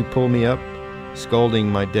 Won't you pull me up? Scolding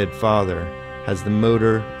my dead father has the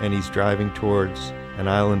motor, and he's driving towards an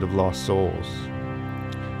island of lost souls.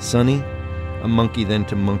 Sonny, a monkey then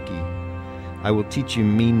to monkey. I will teach you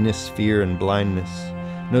meanness, fear, and blindness.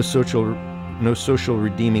 No social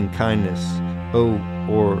redeeming kindness,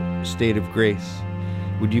 or state of grace.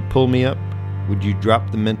 Would you pull me up? Would you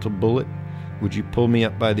drop the mental bullet? Would you pull me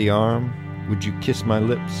up by the arm? Would you kiss my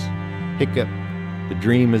lips? Hiccup, the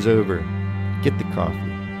dream is over. Get the coffee.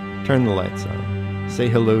 Turn the lights on. Say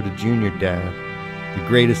hello to Junior Dad. The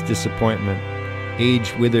greatest disappointment.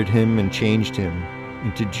 Age withered him and changed him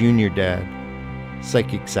into Junior Dad.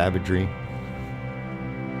 Psychic savagery.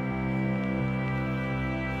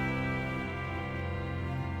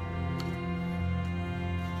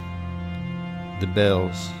 The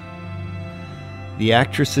Bells. The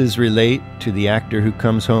actresses relate to the actor who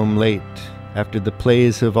comes home late, after the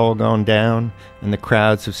plays have all gone down and the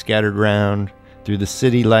crowds have scattered round. Through the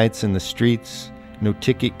city lights and the streets, no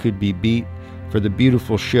ticket could be beat for the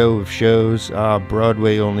beautiful show of shows. Ah,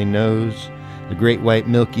 Broadway only knows. The great white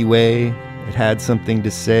Milky Way, it had something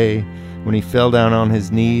to say when he fell down on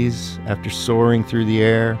his knees after soaring through the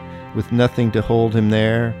air with nothing to hold him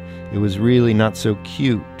there, it was really not so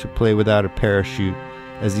cute to play without a parachute.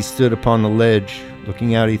 As he stood upon the ledge,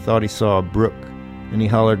 looking out, he thought he saw a brook, and he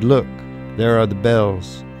hollered, "Look, there are the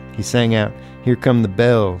bells." He sang out, "Here come the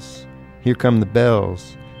bells, here come the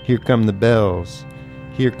bells, here come the bells,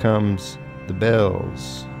 here comes the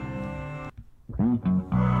bells."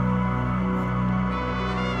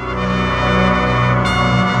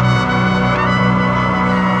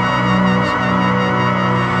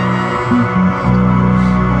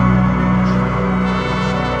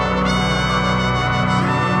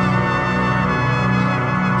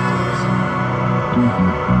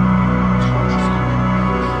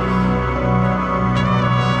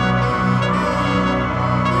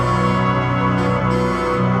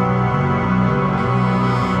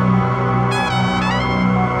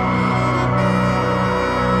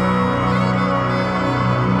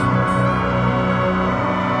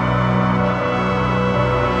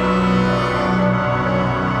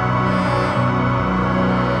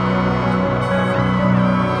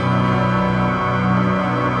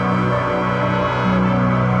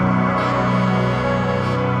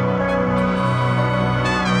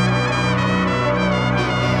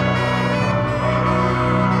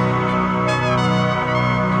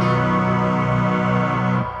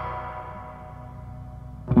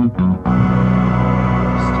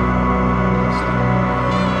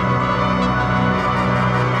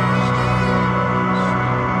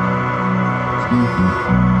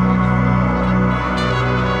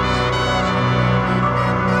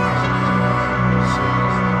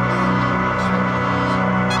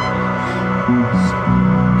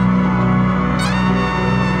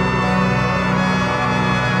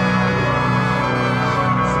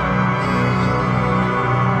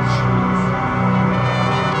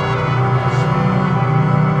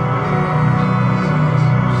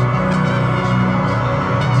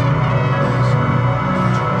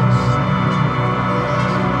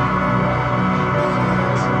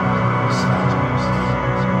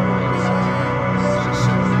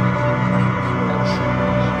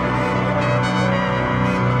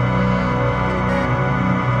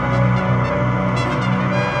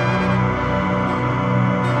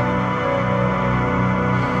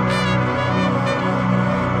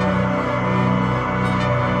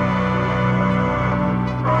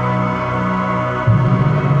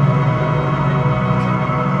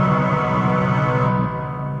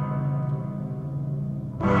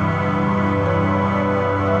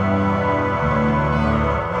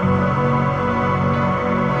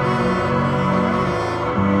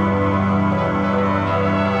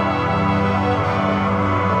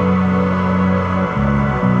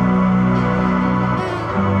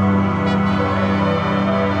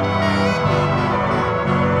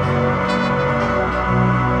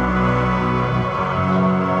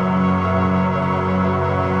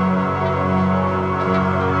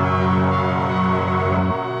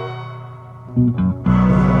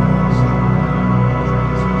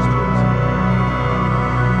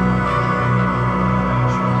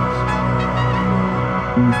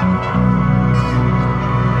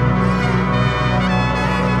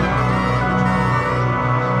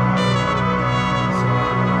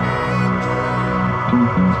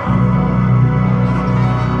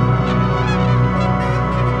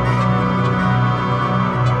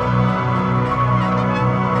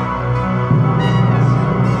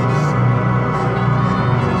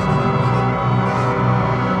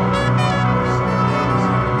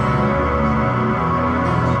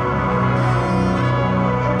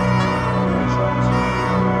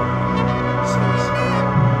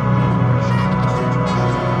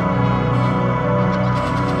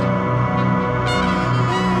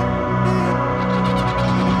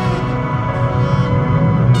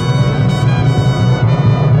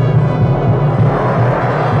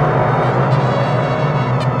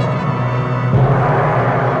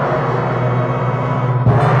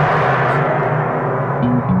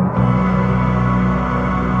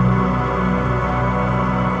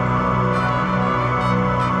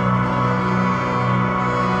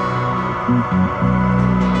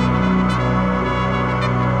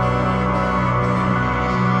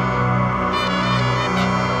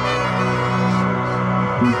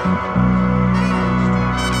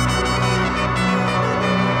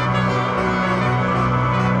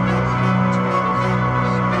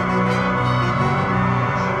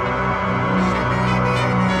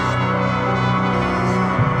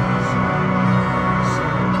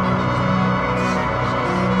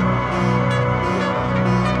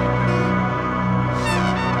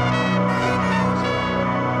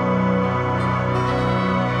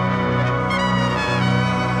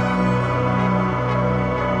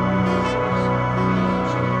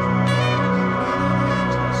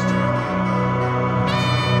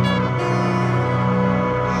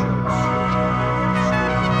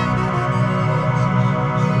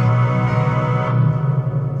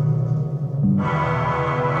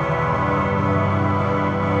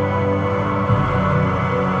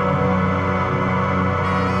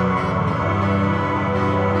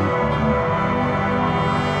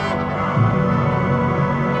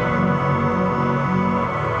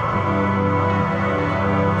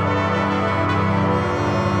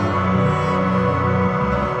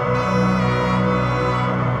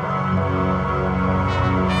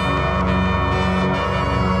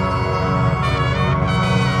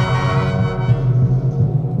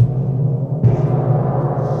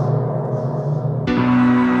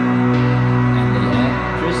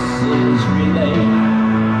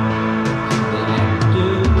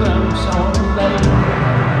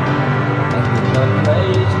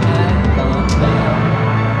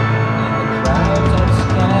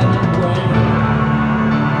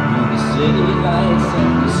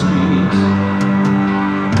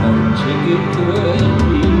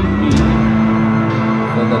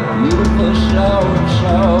 show of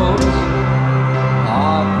shows.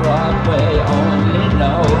 Our Broadway only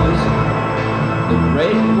knows the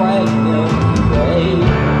great white Milky Way.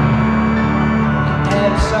 He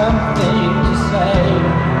had something to say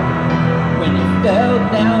when he fell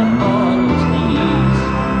down on his knees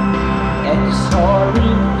and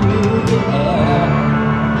soaring through the air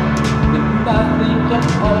with nothing to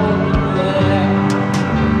hold him there.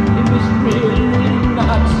 It was really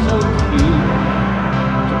not so cute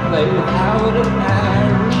to play without a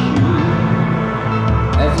parachute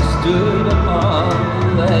as he stood upon the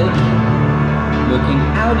ledge. Looking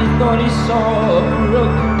out, he thought he saw a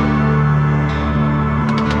brook,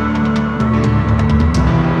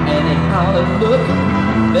 and he hollered, "Look,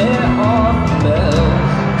 there are the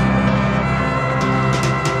bells."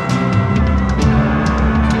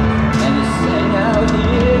 And he sang out,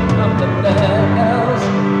 "Here come the bells,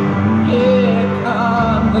 here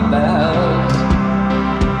come the bells,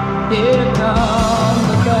 here come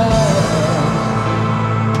the bells,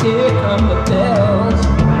 here come the bells."